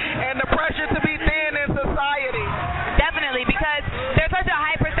women and the pressure to be thin in society. Definitely, because there's such a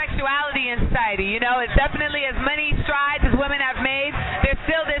hypersexuality in society. It's definitely as many strides as women have made. There's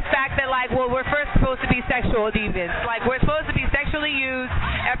still this fact that, we're first supposed to be sexual deviants. We're supposed to be sexually used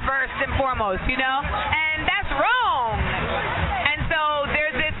at first and foremost, and that's wrong. And so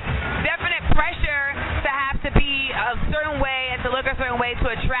there's this definite pressure to have to be a certain way and to look a certain way to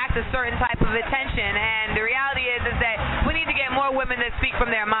attract a certain type of attention. And the reality is that we need to get more women that speak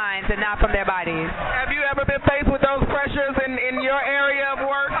from their minds and not from their bodies. Have you ever been faced with those pressures in your area of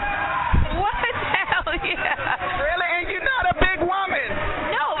work? What the hell, yeah. Really? And you're not a big woman.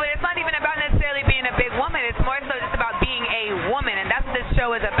 No, but it's not even about necessarily being a big woman. It's more so just about being a woman, and that's what this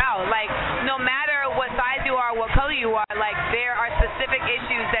show is about. No matter what size you are, what color you are, there are specific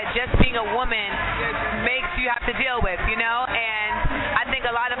issues that just being a woman makes you have to deal with, And I think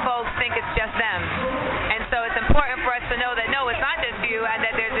a lot of folks think it's just them. And so it's important important for us to know that no, it's not just you, and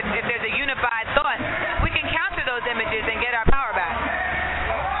that if there's a unified thought, we can counter those images and get our power back.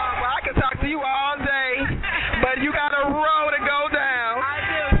 Well, I can talk to you all day, but you got a row to go down. I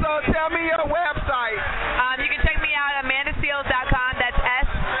do. So tell me your website. You can check me out at AmandaSeals.com. That's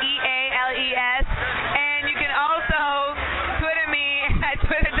SEALES. And you can also Twitter me at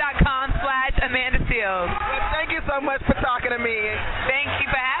Twitter.com/AmandaSeals. Well, thank you so much for talking to me. Thank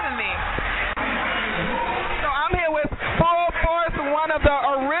you for having me. So I'm here with Full Force, one of the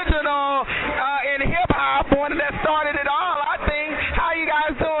original in hip-hop, one that started it all, I think. How you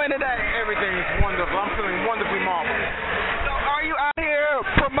guys doing today? Everything is wonderful. I'm feeling wonderfully marvelous. So are you out here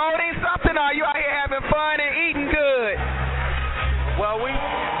promoting something, or are you out here having fun and eating good? Well,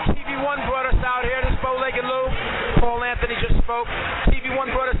 TV1 brought us out here. This Bow-Legged Lou, Paul Anthony just spoke.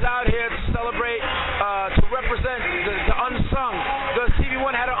 TV1 brought us out here to celebrate, to represent the unsung. The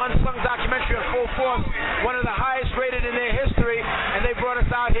TV1 had an unsung documentary on Full Force, one of the highest rated in their history, and they brought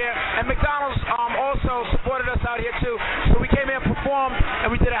us out here. And McDonald's also supported us out here too. So we came here and performed, and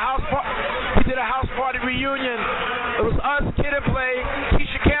we did a house party reunion. It was us, Kid and Play,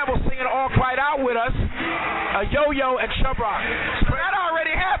 Keisha Campbell singing All Cried Out with us, Yo-Yo, and Chubb Rock. That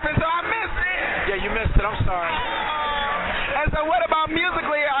already happened, so I missed it. Yeah, you missed it. I'm sorry. And so what about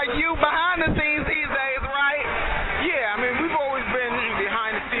musically? Are you behind the scenes these days, right? Yeah, I mean, we've always been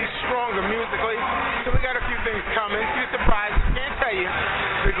behind the scenes stronger musically, so we got a few things coming. A few surprises, can't tell you,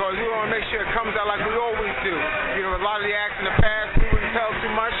 because we want to make sure it comes out like we always do. You know, a lot of the acts in the past, we wouldn't tell too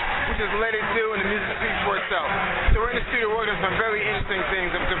much. We just let it do, and the music speaks for itself. So we're in the studio working on some very interesting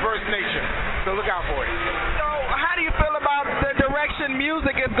things of diverse nature, so look out for it. So how do you feel about the direction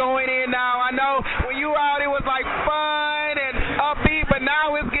music is going in now? I know when you were out, it was like fun and upbeat, but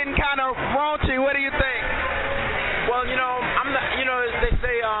now it's getting kind of raunchy. What do you think? Well, you know, as they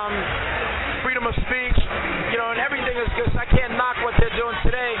say, freedom of speech, and everything is good. I can't knock what they're doing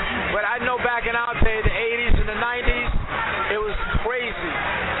today, but I know back in our day, the 80s and the 90s, it was crazy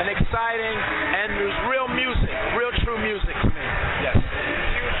and exciting, and it was real music, real true music to me. Yes. You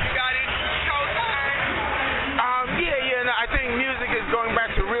got it? Yeah, I think music is going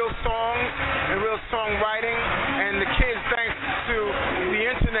back to real songs and real songwriting, and the kids, thanks to the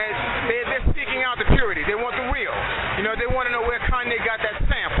internet, they're seeking out the purity. They want the real. They want to know where Kanye got that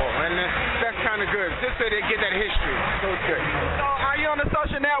sample, and that's kind of good, just so they get that history. So it's good. So are you on the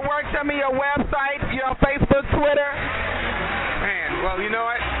social network? Tell me your website, Facebook, Twitter. Man, well, you know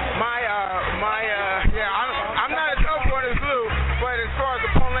what? I'm not as up on as Lou, but as far as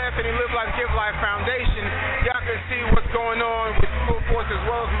the Paul Anthony Live Life, Give Life Foundation, y'all can see what's going on with Full Force as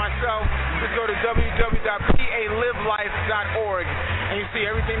well as myself. Just go to www.palivelife.org, and you see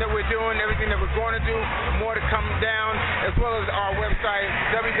everything that we're doing, everything that we're going to do, more to come down, as well as our website,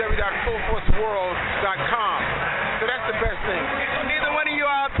 www.fullforceworld.com. So that's the best thing. Neither one of you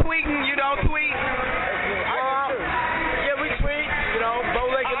are tweeting. You don't tweet? Yeah, we tweet.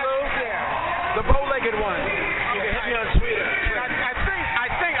 Bow-Legged Lou. The Bow-Legged one. You can hit me on Twitter.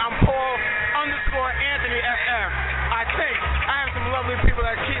 I think I'm Paul_Anthony FF. I think. I have some lovely people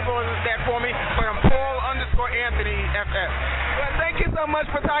that keep on that for me, but I'm Paul_Anthony FF. Well, thank you so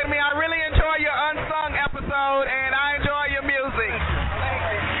much for talking to me. I really enjoy your unsung episode, and I enjoy your music.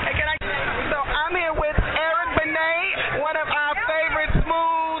 So I'm here with Eric Benet, one of our favorite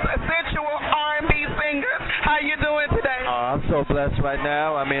smooth, sensual R&B singers. How you doing today? Oh, I'm so blessed right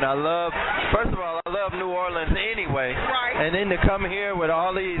now. I mean, first of all, I love New Orleans anyway. Right. And then to come here with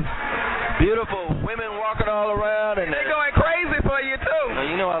all these beautiful women walking all around. And they're going crazy for you, too.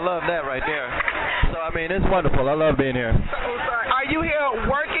 I love that right there. So, I mean, it's wonderful. I love being here. Are you here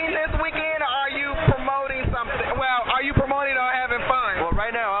working this weekend, or are you promoting something? Well, are you promoting or having fun? Well,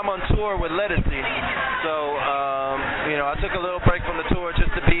 right now I'm on tour with Lettucey. So, I took a little break from the tour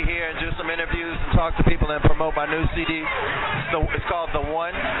just to be here and do some interviews and talk to people and promote my new CD. So it's called The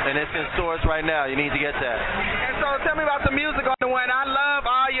One, and it's in stores right now. You need to get that. And so tell me about the music on The One. I love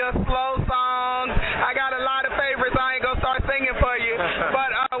all your slow songs. I got a lot of favorites. I ain't going to start singing for you.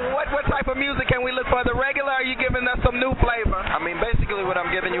 But what type of music can we look for? The regular, or are you giving us some new flavor? I mean, basically what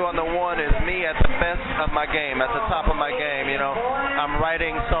I'm giving you on The One is me at the best of my game, at the top of my game. I'm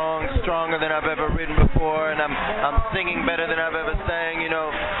writing songs stronger than I've ever written before, and I'm singing better than I've ever sang,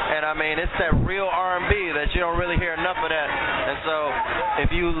 and I mean, it's that real R&B that you don't really hear enough of that. And so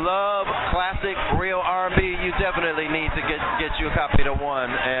if you love classic real R&B, you definitely need to get you a copy of The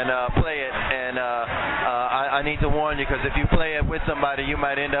One and play it. And I need to warn you, because if you play it with somebody, you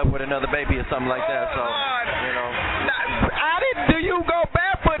might end up with another baby or something like that. So, do you go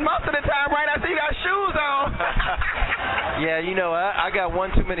barefoot most of the time, right? I see you got shoes on. Yeah, I got one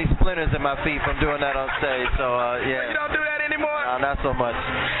too many splinters in my feet from doing that on stage. So yeah. You don't do that anymore? No, not so much.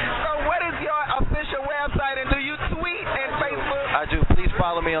 So what is your official website, and do you tweet and Facebook? I do. Please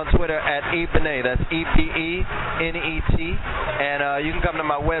follow me on Twitter at EPENET. That's EPENET. And you can come to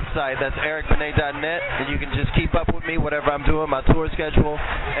my website. That's ericbenet.net, and you can just keep up with me, whatever I'm doing, my tour schedule,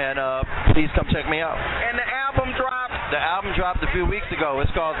 and please come check me out. And the album dropped? The album dropped a few weeks ago.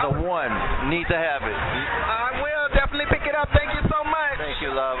 It's called The One. Need to have it. I will definitely pick it up. Thank you so much. Thank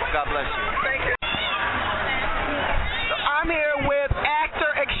you, love. God bless you. Thank you. So I'm here with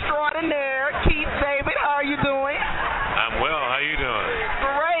actor extraordinaire Keith David. How are you doing? I'm well. How you doing?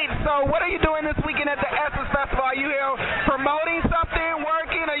 Great. So what are you doing this weekend at the Essence Festival? Are you here promoting something,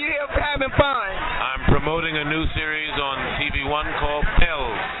 working, or are you here having fun? I'm promoting a new series on TV One called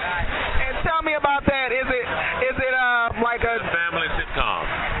Pels. And tell me about that. Is it like a family sitcom?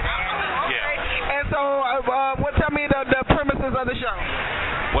 Yeah. And so tell me the premises of the show.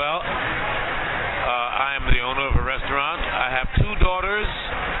 Well, I am the owner of a restaurant. I have 2 daughters,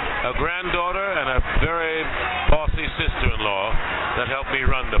 a granddaughter, and a very bossy sister-in-law that help me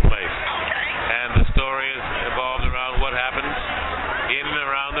run the place. And the story is evolved around what happens in and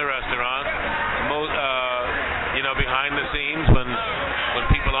around the restaurant, behind the scenes when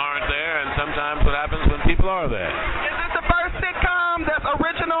people aren't there, and sometimes what happens when people are there. Is this the first sitcom that's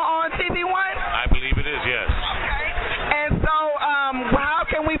original on TV One? I believe it is, yes. Okay. And so how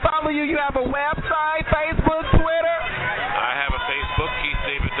can we follow you? You have a website, Facebook, Twitter? I have a Facebook,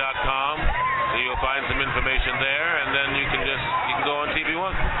 KeithDavid.com. So you'll find some information there, and then you can go on TV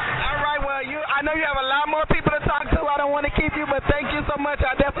One. All right. Well, I know you have a lot more people to talk to. I don't want to keep you, but thank you so much.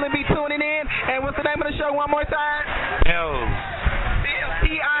 I'll definitely be tuning in. And what's the name of the show one more time? Bells.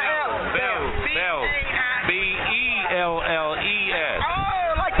 P-I-L. Bells. B-E-L-L-E-S.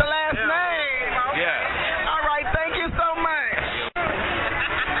 Oh, like the last name. Okay. Yeah. All right. Thank you so much.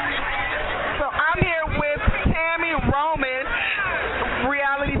 So I'm here with Tami Roman,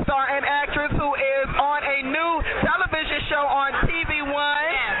 reality star and actress who is on a new television show on TV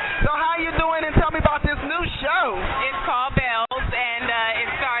One. So how you doing? And tell me about this new show. It's called Bells, and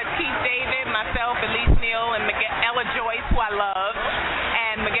it stars Keith David, myself, Elise Neal, and Ella Joyce, who I love,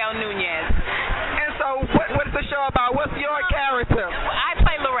 and Miguel Nunez. And so what's the show about? What's your character? I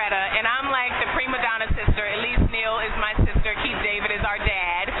play Loretta, and I'm like the prima donna sister. Elise Neal is my sister. Keith David is our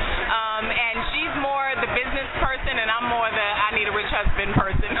dad. And she's more the business person, and I'm more the I need a rich husband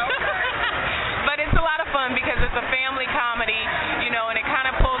person. But it's a lot of fun because it's a family comedy, and it kind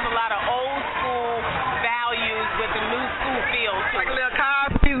of pulls a lot of old school values with the new school feel. Like a little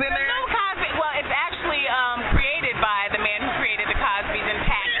Cosby's in there? No Cosby. Well, it's actually created by the man who created the Cosbys and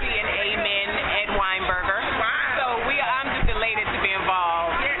Taxi and Amen, Ed Weinberger. Wow. So I'm just elated to be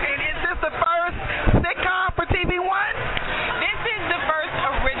involved. Yeah, and is this the first sitcom for TV One? This is the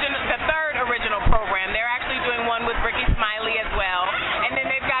third original program. They're actually doing one with Ricky Smiley as well, and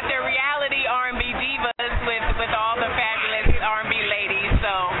then they've got their reality R&B divas with all the fabulous R&B ladies.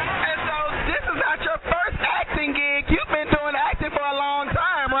 And so this is not your first acting gig. You've been doing acting for a long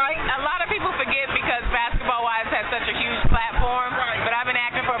time, right? A lot of people forget because Basketball Wives has such a huge platform, right. But I've been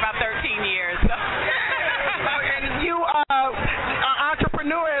acting for about 13 years. So. And you are an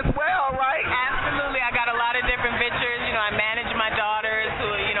entrepreneur as well, right? Absolutely. I got a lot of different ventures. I manage my daughters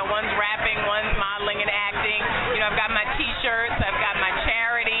who, one's rapping, one's modeling and acting. I've got my T-shirts. I've got my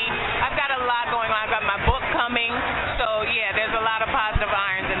charity. I've got a lot going on. I've got my book coming. So, yeah, there's a lot of positive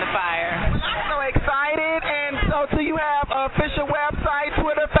irons in the fire. I'm so excited. And so do you have an official website,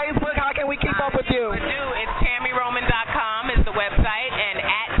 Twitter, Facebook? How can we keep up with you? I do. It's TamiRoman.com is the website, and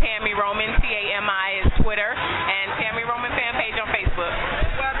at Tami Roman, T-A-M-I is Twitter, and Tami Roman fan page on Facebook.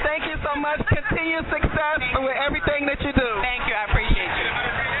 Well, thank you so much. Continued success with everything that you do. Thank you. I appreciate you.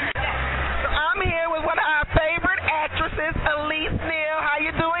 So I'm here with one of our favorite actresses, Elise Neal. How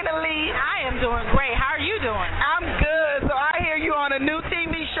you doing, Elise? I am doing great. How are you doing? I'm good. So I hear you on a new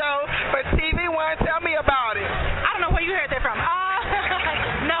TV show for TV One. Tell me about it. I don't know where you heard that from.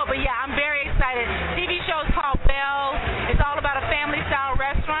 No, but yeah, I'm very excited. TV show's called Bells. It's all about a family-style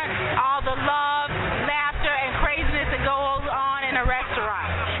restaurant. All the love, laughter, and craziness that goes on in a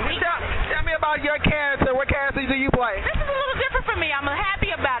restaurant. Tell me about your character. What character do you play? This is a little different for me. I'm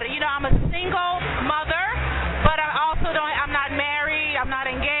happy about it. I'm a single mother, but I'm not married. I'm not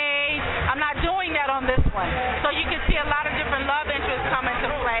engaged. I'm not doing that on this one. So you can see a lot of different love interests come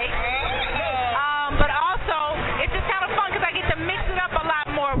into play. But also, it's just kind of fun because I get to mix it up a lot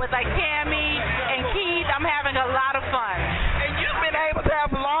more with like Tami and Keith. I'm having a lot of fun. And you've been able to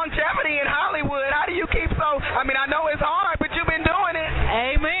have longevity in Hollywood. How do you keep I know it's hard, but you've been doing it.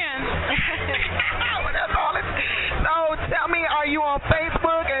 Amen. Well, that's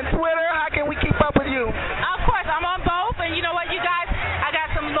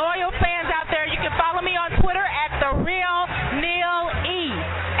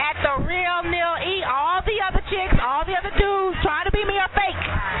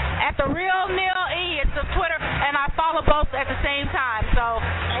The Real Neil E. It's the Twitter, and I follow both at the same time. So,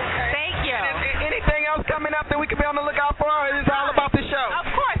 thank you. Anything else coming up that we can be on the lookout for, or is it all about the show? Of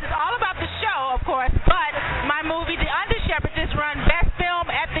course, it's all about the show, of course. But my movie, The Under Shepherd, just run Best Film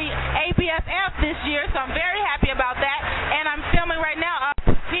at the ABFF this year, so I'm very happy about that. And I'm filming right now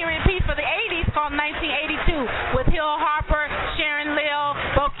a period piece for the 80s called 1982 with Hill Harper, Sharon Lill,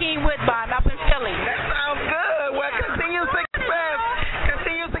 Bokeem Woodbine up in Philly. That sounds good. Well, continue success.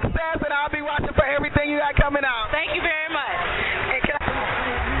 Continue success, and I'll be watching for everything you got coming out. Thank you very much.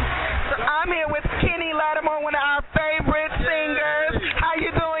 So I'm here with Kenny Lattimore, one of our favorite singers. How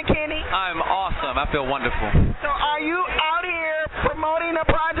you doing, Kenny? I'm awesome. I feel wonderful. So are you out here promoting a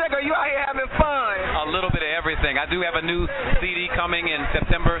project, or are you out here having fun? A little bit of everything. I do have a new CD coming in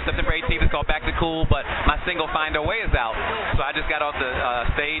September 18th. It's called Back to Cool, but my single Find a Way is out. So I just got off the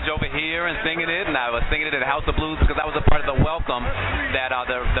stage over here and singing it, and I was singing it at House of Blues because I was a part of the welcome that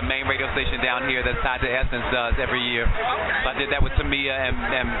the main radio station down here that's tied to Essence does every year. So I did that with Tamia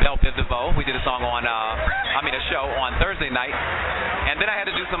and Belle Biv DeVoe. We did a song on, a show on Thursday night, and then I had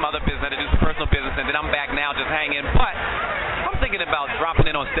to do some other business, I had to do some personal business, and then I'm back now just hanging. But I'm thinking about dropping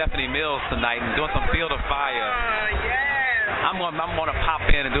in on Stephanie Mills tonight and doing some Field of Fire. I'm gonna pop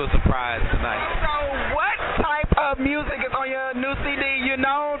in and do a surprise tonight. So what type of music is on your new CD? You're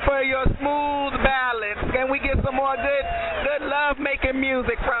known for your smooth ballads. Can we get some more good love-making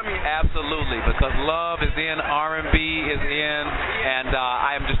music from you? Absolutely, because love is in, R&B is in, and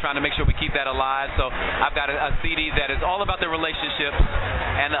I am just trying to make sure we keep that alive. So I've got a CD that is all about the relationships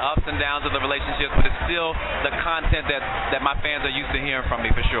and the ups and downs of the relationships, but it's still the content that my fans are used to hearing from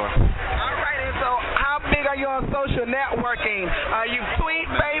me for sure. All right, and so how big are you on social networking? You tweet,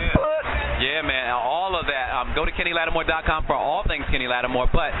 Facebook? Yeah, man, all of that. Go to KennyLattimore.com for all things Kenny Lattimore,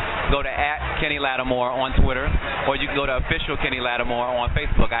 but go to @KennyLattimore on Twitter, or you can go to official Kenny Lattimore on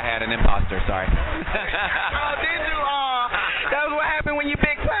Facebook. I had an imposter, sorry. Oh, did you? That was what happened when you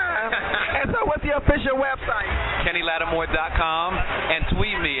big time. And so what's your official website? KennyLattimore.com, and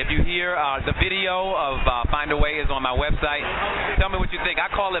tweet me. If you hear the video of Find a Way is on my website, tell me what you think. I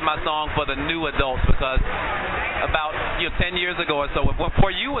call it my song for the new adults because about 10 years ago or so,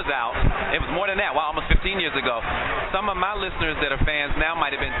 before you was out, it was more than that, almost 15 years ago, some of my listeners that are fans now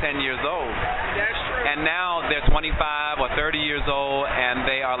might have been 10 years old. That's true. And now they're 25 or 30 years old, and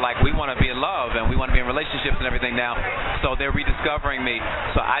they are like, we want to be in love, and we want to be in relationships and everything now. So they're rediscovering me.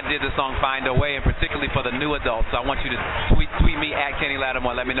 So I did the song Find a Way, and particularly for the new adults. So I want you to tweet me @Kenny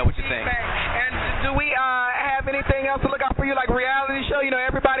Lattimore. Let me know what you think. And do we have anything else to look out for you, like reality show?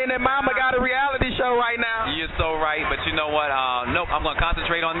 Everybody and their mama got a reality show right now. You're so right, but you know what? Nope, I'm going to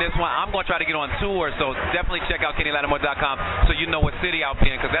concentrate on this one. I'm going to try to get on tour, so definitely check out KennyLattimore.com so you know what city I'll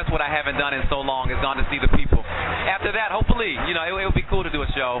be in, because that's what I haven't done in so long, is gone to see the people. After that, hopefully, it would be cool to do a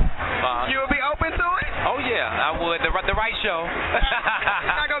show. You would be open to it? Oh, yeah, I would. The right show.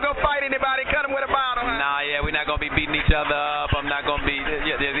 You're not going to go fight anybody, cut them with a bottle, huh? Nah, yeah, we're not going to be beating each other up. I'm not going to be,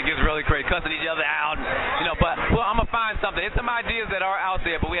 it gets really crazy, cussing each other out. But I'm going to find something. It's some ideas that are out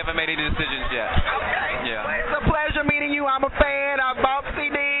there, but we haven't made any decisions yet. Okay. Yeah. Well, it's a pleasure meeting you. I'm a fan. I bought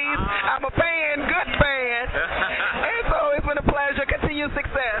CDs. I'm a fan, good fan. And so it's been a pleasure. Continued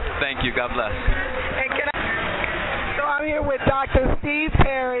success. Thank you. God bless. And so I'm here with Dr. Steve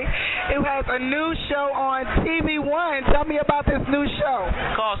Perry, who has a new show on TV One. Tell me about this new show.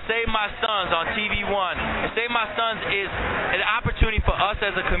 It's called Save My Sons on TV One. And Save My Sons is an opportunity for us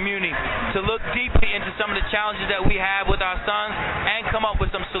as a community to look deeply into some of the challenges that we have with our sons and come up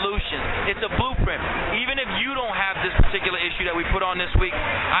with some solutions. It's a blueprint. Even if you don't have this particular issue that we put on this week,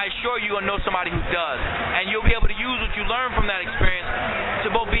 I assure you will know somebody who does. And you'll be able to use what you learn from that experience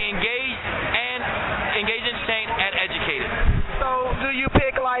to both be engaged, entertained, and educated. So do you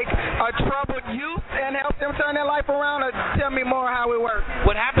pick like a troubled youth and help them turn their life around, or tell me more how it works?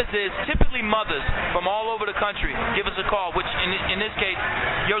 What happens is typically mothers from all over the country give us a call, which in this case,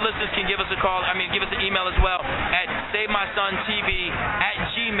 your listeners can give us a call, give us an email as well at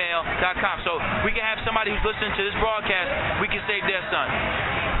SaveMySonTV@gmail.com. So we can have somebody who's listening to this broadcast, we can save their son.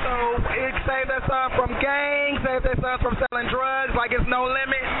 So it save their son from gangs, save their son from selling drugs, like it's no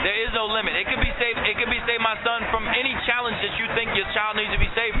limit? There is no limit. It could be save my son from any challenge that you think your child needs to be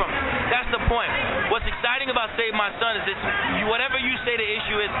saved from. That's the point. What's exciting about Save My Son is whatever you say the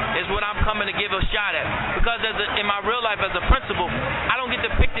issue is what I'm coming to give a shot at. Because in my real life as a principal, I don't get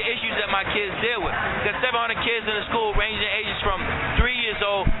to pick the issues that my kids deal with. There's 700 kids in the school ranging in ages from 3 years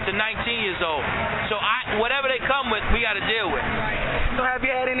old to 19 years old. So whatever they come with, we got to deal with. So have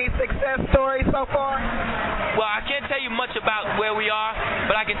you had any success stories so far? Well, I can't tell you much about where we are,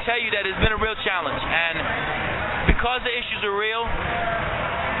 but I can tell you that it's been a real challenge. And because the issues are real,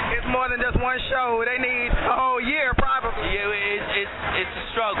 it's more than just one show. They need a whole year, probably. Yeah, it's a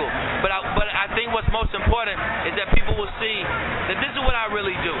struggle. But I think what's most important is that people will see that this is what I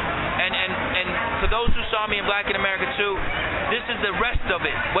really do. And for those who saw me in Black in America 2, this is the rest of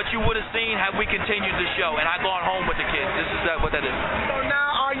it. What you would have seen had we continued the show, and I gone home with the kids. This is what that is. So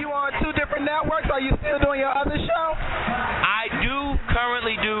now, are you on 2 different networks? Are you still doing your other show? I do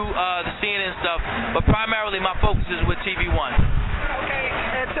currently do the CNN stuff, but primarily my focus is with TV One. Okay,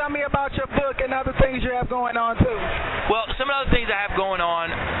 and tell me about your book and other things you have going on too. Well, some of the other things I have going on,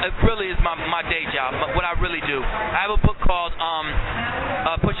 it really is my day job, what I really do. I have a book called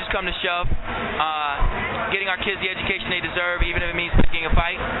Pushes Come to Shove, getting our kids the education they deserve, even if it means picking a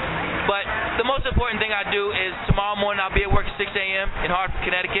fight. But the most important thing I do is tomorrow morning I'll be at work at 6 a.m. in Hartford,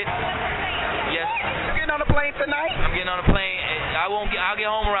 Connecticut. Yes. You getting on a plane tonight? I'm getting on a plane. I'll get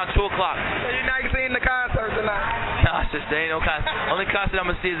home around 2 o'clock. So you're not seeing the concert tonight? No, sister, ain't no concert. Only concert I'm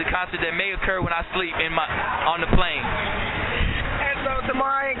gonna see is a concert that may occur when I sleep on the plane. And so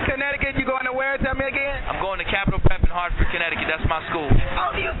tomorrow in Connecticut, you going to where? Tell me again. I'm going to Capital Prep in Hartford, Connecticut. That's my school.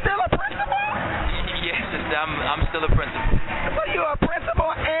 Oh, you still a principal? Yes, sister, I'm still a principal. So you're a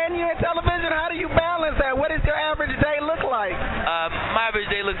principal and you're in television. How do you balance that? What does your average day look like? My average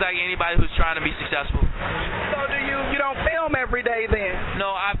day looks like anybody who's trying to be successful. So you don't film every day then?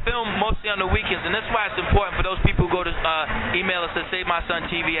 No, I film mostly on the weekends, and that's why it's important for those people who go to email us at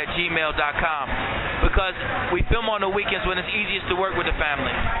SaveMySonTV@gmail.com, because we film on the weekends when it's easiest to work with the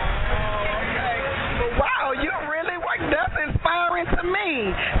family. Wow, you really work. That's inspiring to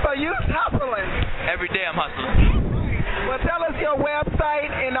me. So you're hustling. Every day I'm hustling. Well, tell us your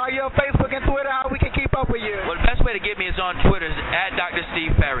website and your Facebook and Twitter, how we can keep up with you. Well, the best way to get me is on Twitter, at Dr.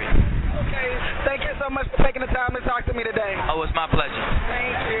 Steve Perry. Okay, thank you so much for taking the time to talk to me today. Oh, it's my pleasure.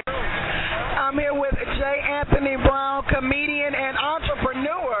 Thank you. I'm here with J. Anthony Brown, comedian and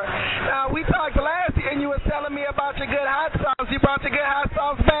entrepreneur. We talked last year and you were telling me about your good hot sauce. You brought your good hot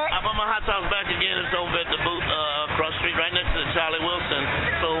sauce back? I brought my hot sauce back again. It's over at the booth across the street right next to Charlie Wilson.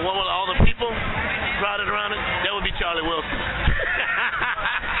 So what will all the people crowded around it? That would be Charlie Wilson.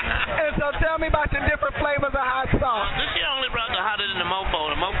 And so tell me about your different flavors of hot sauce. This year I only brought the hotter than the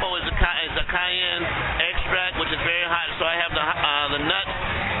Mofo. The Mofo is a cayenne extract, which is very hot. So I have the nuts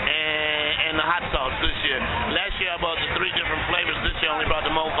and the hot sauce this year. Last year I brought the 3 different flavors. This year I only brought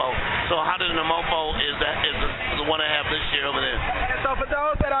the Mofo. So hotter than the Mofo is the one I have this year over there. And so for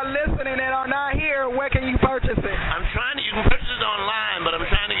those that are listening that are not here, where can you purchase it? You can purchase it online, but I'm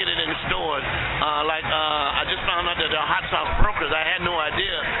trying to get it in stores. I just found out that there are hot sauce brokers. I had no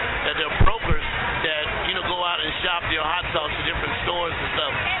idea that there are brokers that go out and shop your hot sauce to different stores and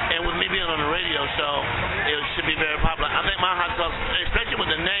stuff. And with me being on the radio show, it should be very popular. I think my hot sauce, especially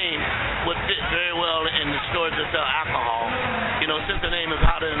with the name, would fit very well in the stores that sell alcohol. Since the name is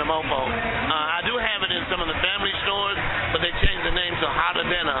Hotter Than a Mofo. I do have it in some of the family stores, but they changed the name to Hotter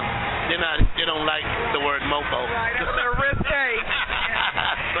Than a. They don't like the word Mofo. Right, that's a risque.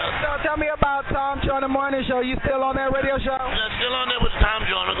 So tell me about Tom Joyner Morning Show. You still on that radio show? I'm still on there with Tom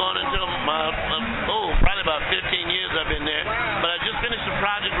Joyner, going until probably about 15 years I've been there. But I just finished a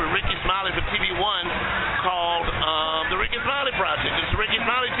project with Ricky Smiley for TV One called The Ricky Smiley Project. It's a Ricky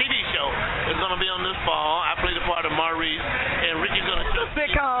Smiley TV show. It's going to be on this fall. I play the part of Maurice, and Ricky's going to. It's a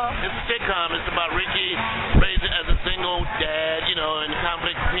sitcom. It's a sitcom. It's about Ricky raised as a single dad, and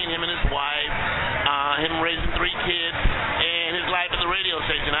conflict between him and his wife, him raising 3 kids, and his life at the radio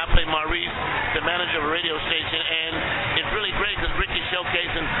station. I play Maurice, the manager of a radio station, and it's really great because Ricky's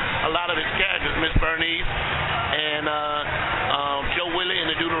showcasing a lot of his characters, Miss Bernice, and Joe Willie and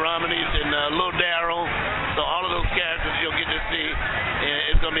the Deuteronomies, and Lil Darryl. So all of those characters you'll get to see, and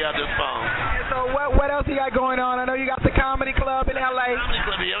it's going to be out this fall. And so what else you got going on? I know you got the Comedy Club in L.A. Comedy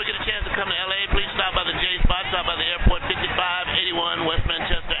Club. If you ever get a chance to come to L.A., please stop by the J Spot, stop by the airport, 5581 West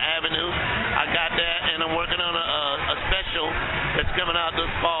Manchester Avenue. I got that, and I'm working on a special that's coming out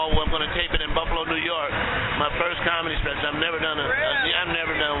this fall where I'm going to tape it in Buffalo, New York. My first comedy special. I've never done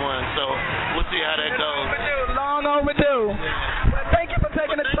one, so we'll see how that goes. Long overdue. Well, thank you for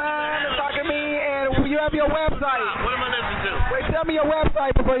taking the time to talk to me, and you have your website. What am I listening to? Wait, tell me your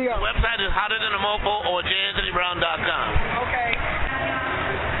website before you go. The website is hotterthanamofo or janthonybrown.com. Okay.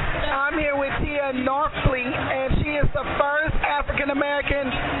 I'm here with Tia Norfleet, and she is the first African-American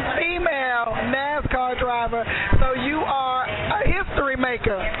female NASCAR driver. So you are a history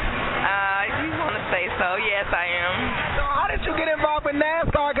maker. If you want to say so, yes, I am. So how did you get involved with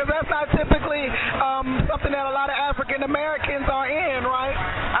NASCAR? Because that's not typically something that a lot of African-Americans are in, right?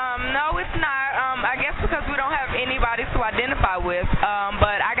 No, it's not. I guess because we don't have anybody to identify with.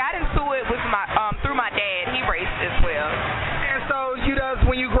 But I got into it with through my dad. He raced as well. And so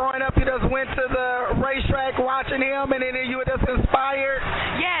when you growing up, him and then you were just inspired?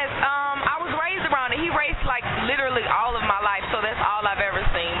 Yes, I was raised around it. He raced like literally all of my life, so that's all I've ever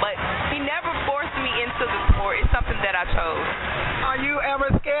seen. But he never forced me into the sport. It's something that I chose. Are you ever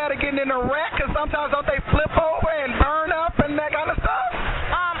scared of getting in a wreck? Because sometimes don't they flip over and burn up and that kind of stuff?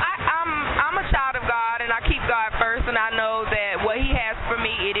 I'm a child of God, and I keep God first, and I know that what He has for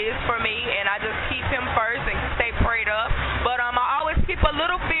me, it is for me, and I just keep Him first and stay prayed up. But I always keep a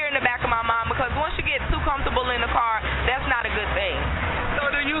little fear in the back of my mind, because once you get too comfortable in the car, that's not a good thing. So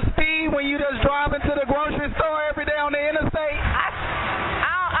do you speed when you just drive into the grocery store every day on the interstate?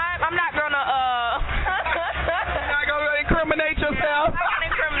 I'm not gonna not gonna incriminate yourself. I'm not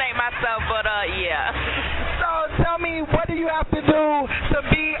gonna incriminate myself, but yeah. So tell me, what do you have to do to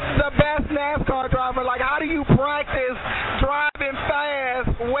be the best NASCAR driver? Like, how do you practice driving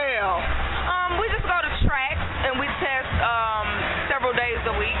fast well? We just go to tracks and we test several days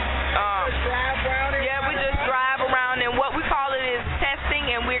a week. Yeah, we just drive around, and what we call it is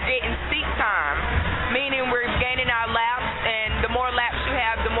testing, and we're getting seat time, meaning we're gaining our laps, and the more laps you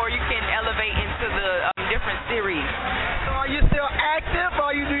have, the more you can elevate into the different series. So are you still active,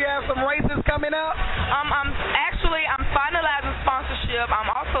 or do you have some races coming up? I'm finalizing sponsorship. I'm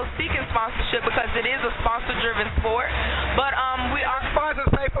also seeking sponsorship because it is a sponsor-driven sport. But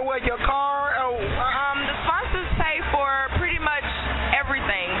sponsors pay for what, your car? The sponsors pay for pretty much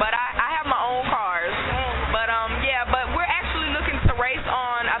everything, but I have my own cars. But but we're actually looking to race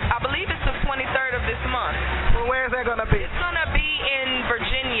on, I believe it's the 23rd of this month. Well, where is that going to be? It's going to be in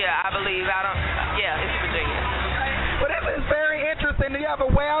Virginia, I believe. It's Virginia. Well, this is very interesting. Do you have a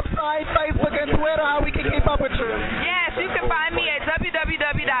website, Facebook, and Twitter, how we can keep up with you? Yes, you can find me at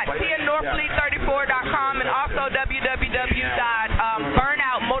www.tianorfleet34.com and also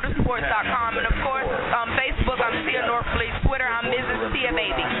www.burnoutmotorsports.com. And, of course, Facebook, I'm Tia Norfleet. Twitter, I'm Mrs. Tia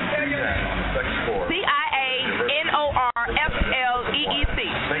Baby.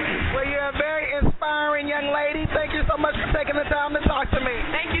 CIANORFLEEC. Well, you're a very inspiring young lady. Thank you so much for taking the time to talk to me.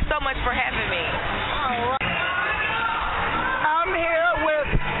 Thank you so much for having me. All right. I'm here with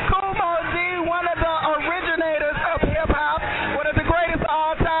Kumo D, one of the originators of hip-hop, one of the greatest of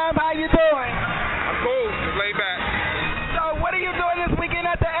all time. How you doing? I'm cool. Just laid back. So what are you doing this weekend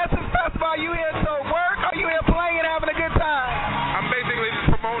at the Essence Festival? Are you here to work, or are you here playing and having a good time? I'm basically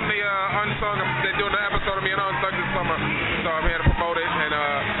just promoting the Unsung. They're doing an episode of me and Unsung this summer, so I'm here to promote it and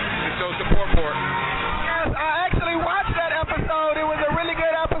show support for it. Yes, I actually watched that episode. It was a really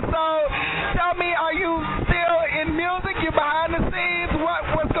good episode. Tell me, are you still in music? You behind the scenes?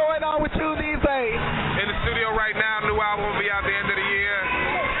 What's going on with you these days? In the studio right now. New album will be out the end of the year.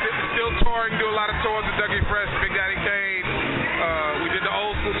 Still touring, do a lot of tours with Dougie Fresh, Big Daddy Kane. We did the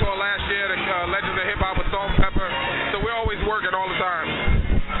old school tour last year, the Legends of Hip Hop with Salt and Pepper. So we're always working all the time.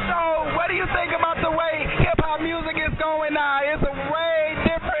 So what do you think about the way hip hop music is going now? It's a way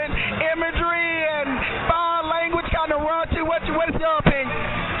different imagery and foul language kind of raunchy. What is your opinion?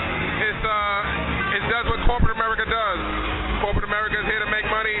 It does what corporate America does. Corporate America is here to make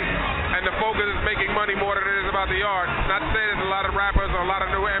money, and the focus is making money more than it is about the art. Not to say there's a lot of rappers or a lot of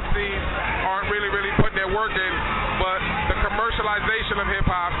new MCs aren't really putting their work in, but the commercialization of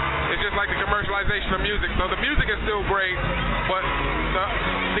hip-hop is just like the commercialization of music. So the music is still great, but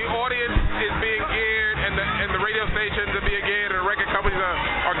the audience is being geared, and the radio stations are being geared, and the record companies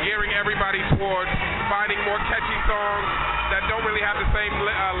are gearing everybody towards finding more catchy songs that don't really have the same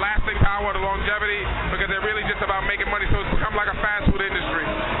lasting power or the longevity, because they're really just about making money. So it's become like a fast food industry.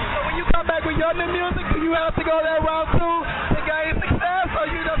 So when you come back with your new music, do you have to go that route too to gain success,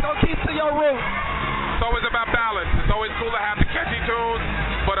 or you just gonna keep to your roots? It's always about balance. It's always cool to have the catchy tunes,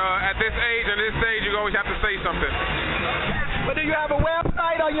 but at this age and this stage, you always have to say something. But do you have a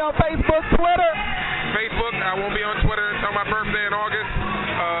website? Are you on Facebook, Twitter? Facebook. I won't be on Twitter until my birthday in August,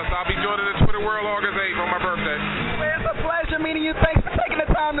 so I'll be joining the Twitter world August 8th on my birthday. Well, it's a pleasure meeting you. Thanks for taking the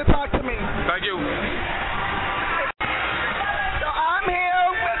time to talk to me. Thank you. So I'm here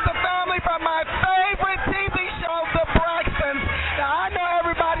with the family from my favorite TV show, The Braxtons. Now, I know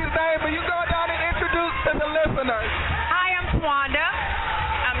everybody's name, but you go down and introduce to the listeners. Hi, I'm Twanda.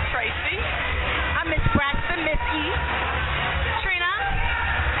 I'm Tracy. I'm Miss Braxton, Miss E. Trina.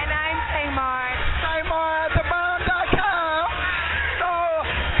 And I'm Tamar. Tamar at thebomb.com. So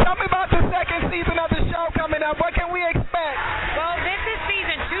tell me about the second season of the show coming up. What can we expect? Well, this is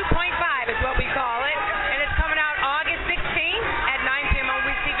season 2.5 is what we call it. And it's coming out August 16th at 9 p.m. on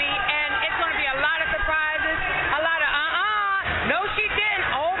WeTV. And it's going to be a lot of surprises, a lot of no she didn't.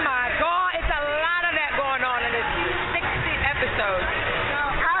 Oh my God. It's a lot of that going on in this 60 episodes.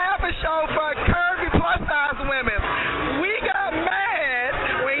 Now, I have a show for curvy plus-size women. We got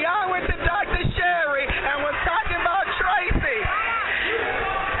mad when y'all went to Dr. Sherry and was talking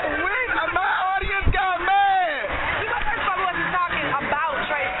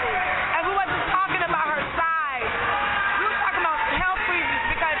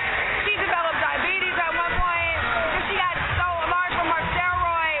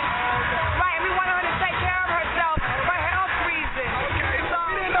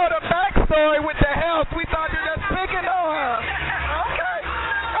story with the health. We thought you were just picking on her.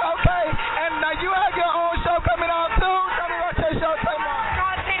 Okay. And now you have your own show coming out too. Tell me about your show, Tamar.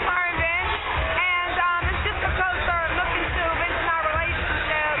 Called Tamar and Vince, and it's just a closer look into Vince and our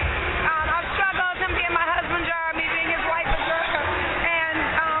relationship. I've struggled, him being my husband, Jeremy being his wife, and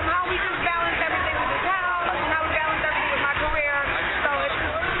how we just balance everything with his health and how we balance everything with my career. So it's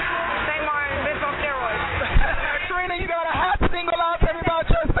just Tamar and Vince on steroids. Trina, you got a hot single out. Tell me about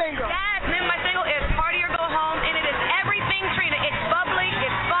your single. Yes, the name of my single is Party or Go Home, and it is everything Trina. It's bubbly,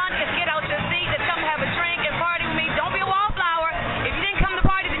 it's fun, it's get out your seat, it's come have a drink and party with me. Don't be a wallflower. If you didn't come to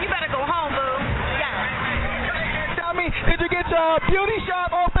party, then you better go home, boo. Yes. Tell me, did you get your beauty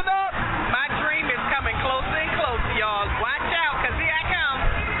shop open up? My dream is coming closer and closer, y'all. Watch out, because here I come.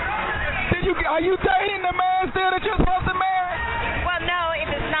 Are you dating the man still that you're supposed to marry? Well, no, if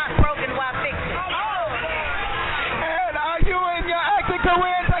it's not broken, why fix it? And are you in your acting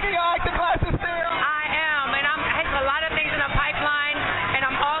career, taking your acting classes still? I am, and I have a lot of things in the pipeline, and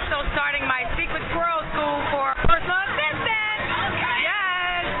I'm also starting my Secret Squirrel School for personal assistant.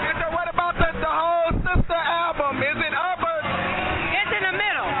 Yes. And so what about the whole sister album? Is it up or? It's in the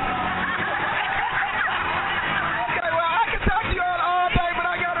middle. Okay, well, I can talk to you all day, but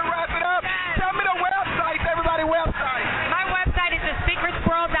I got to wrap it up. Tell me the website, everybody website. My website is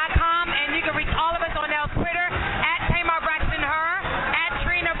thesecretsquirrel.com, and you can reach all of us on our Twitter, at Tamar Braxton Her, at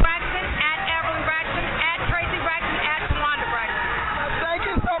Trina Braxton, at Evelyn Braxton, at Tracy Braxton, at Tawanda Braxton. Thank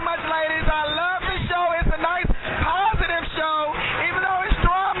you so much, ladies. I love the show. It's a nice, positive show. Even though it's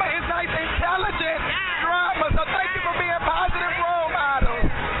drama, it's nice, intelligent drama. So thank you for being positive role models.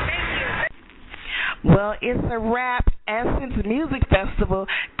 Well, it's a wrap. Essence Music Festival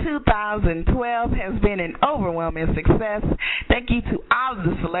 2012 has been an overwhelming success. Thank you to all of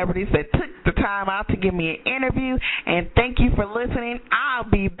the celebrities that took the time out to give me an interview, and thank you for listening. I'll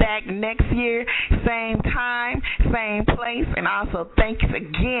be back next year, same time, same place, and also thanks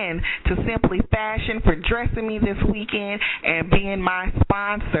again to Simply Fashion for dressing me this weekend and being my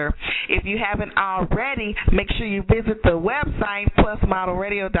sponsor. If you haven't already, make sure you visit the website,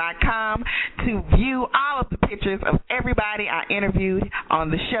 plusmodelradio.com, to view all of the pictures of everybody I interviewed on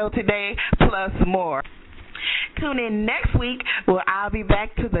the show today, plus more. Tune in next week where I'll be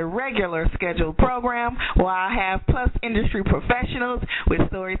back to the regular scheduled program where I'll have Plus industry professionals with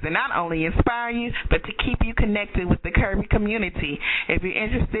stories that not only inspire you but to keep you connected with the Kirby community. If you're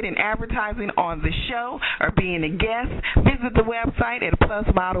interested in advertising on the show or being a guest, visit the website at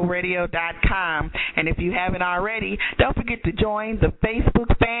plusmodelradio.com. And if you haven't already, don't forget to join the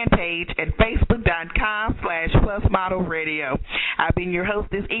Facebook fan page at facebook.com/plusmodelradio. I've been your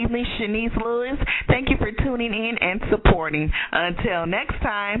host this evening, Shanice Lewis. Thank you for tuning in and supporting. Until next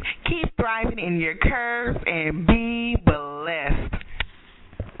time, keep thriving in your curves and be blessed.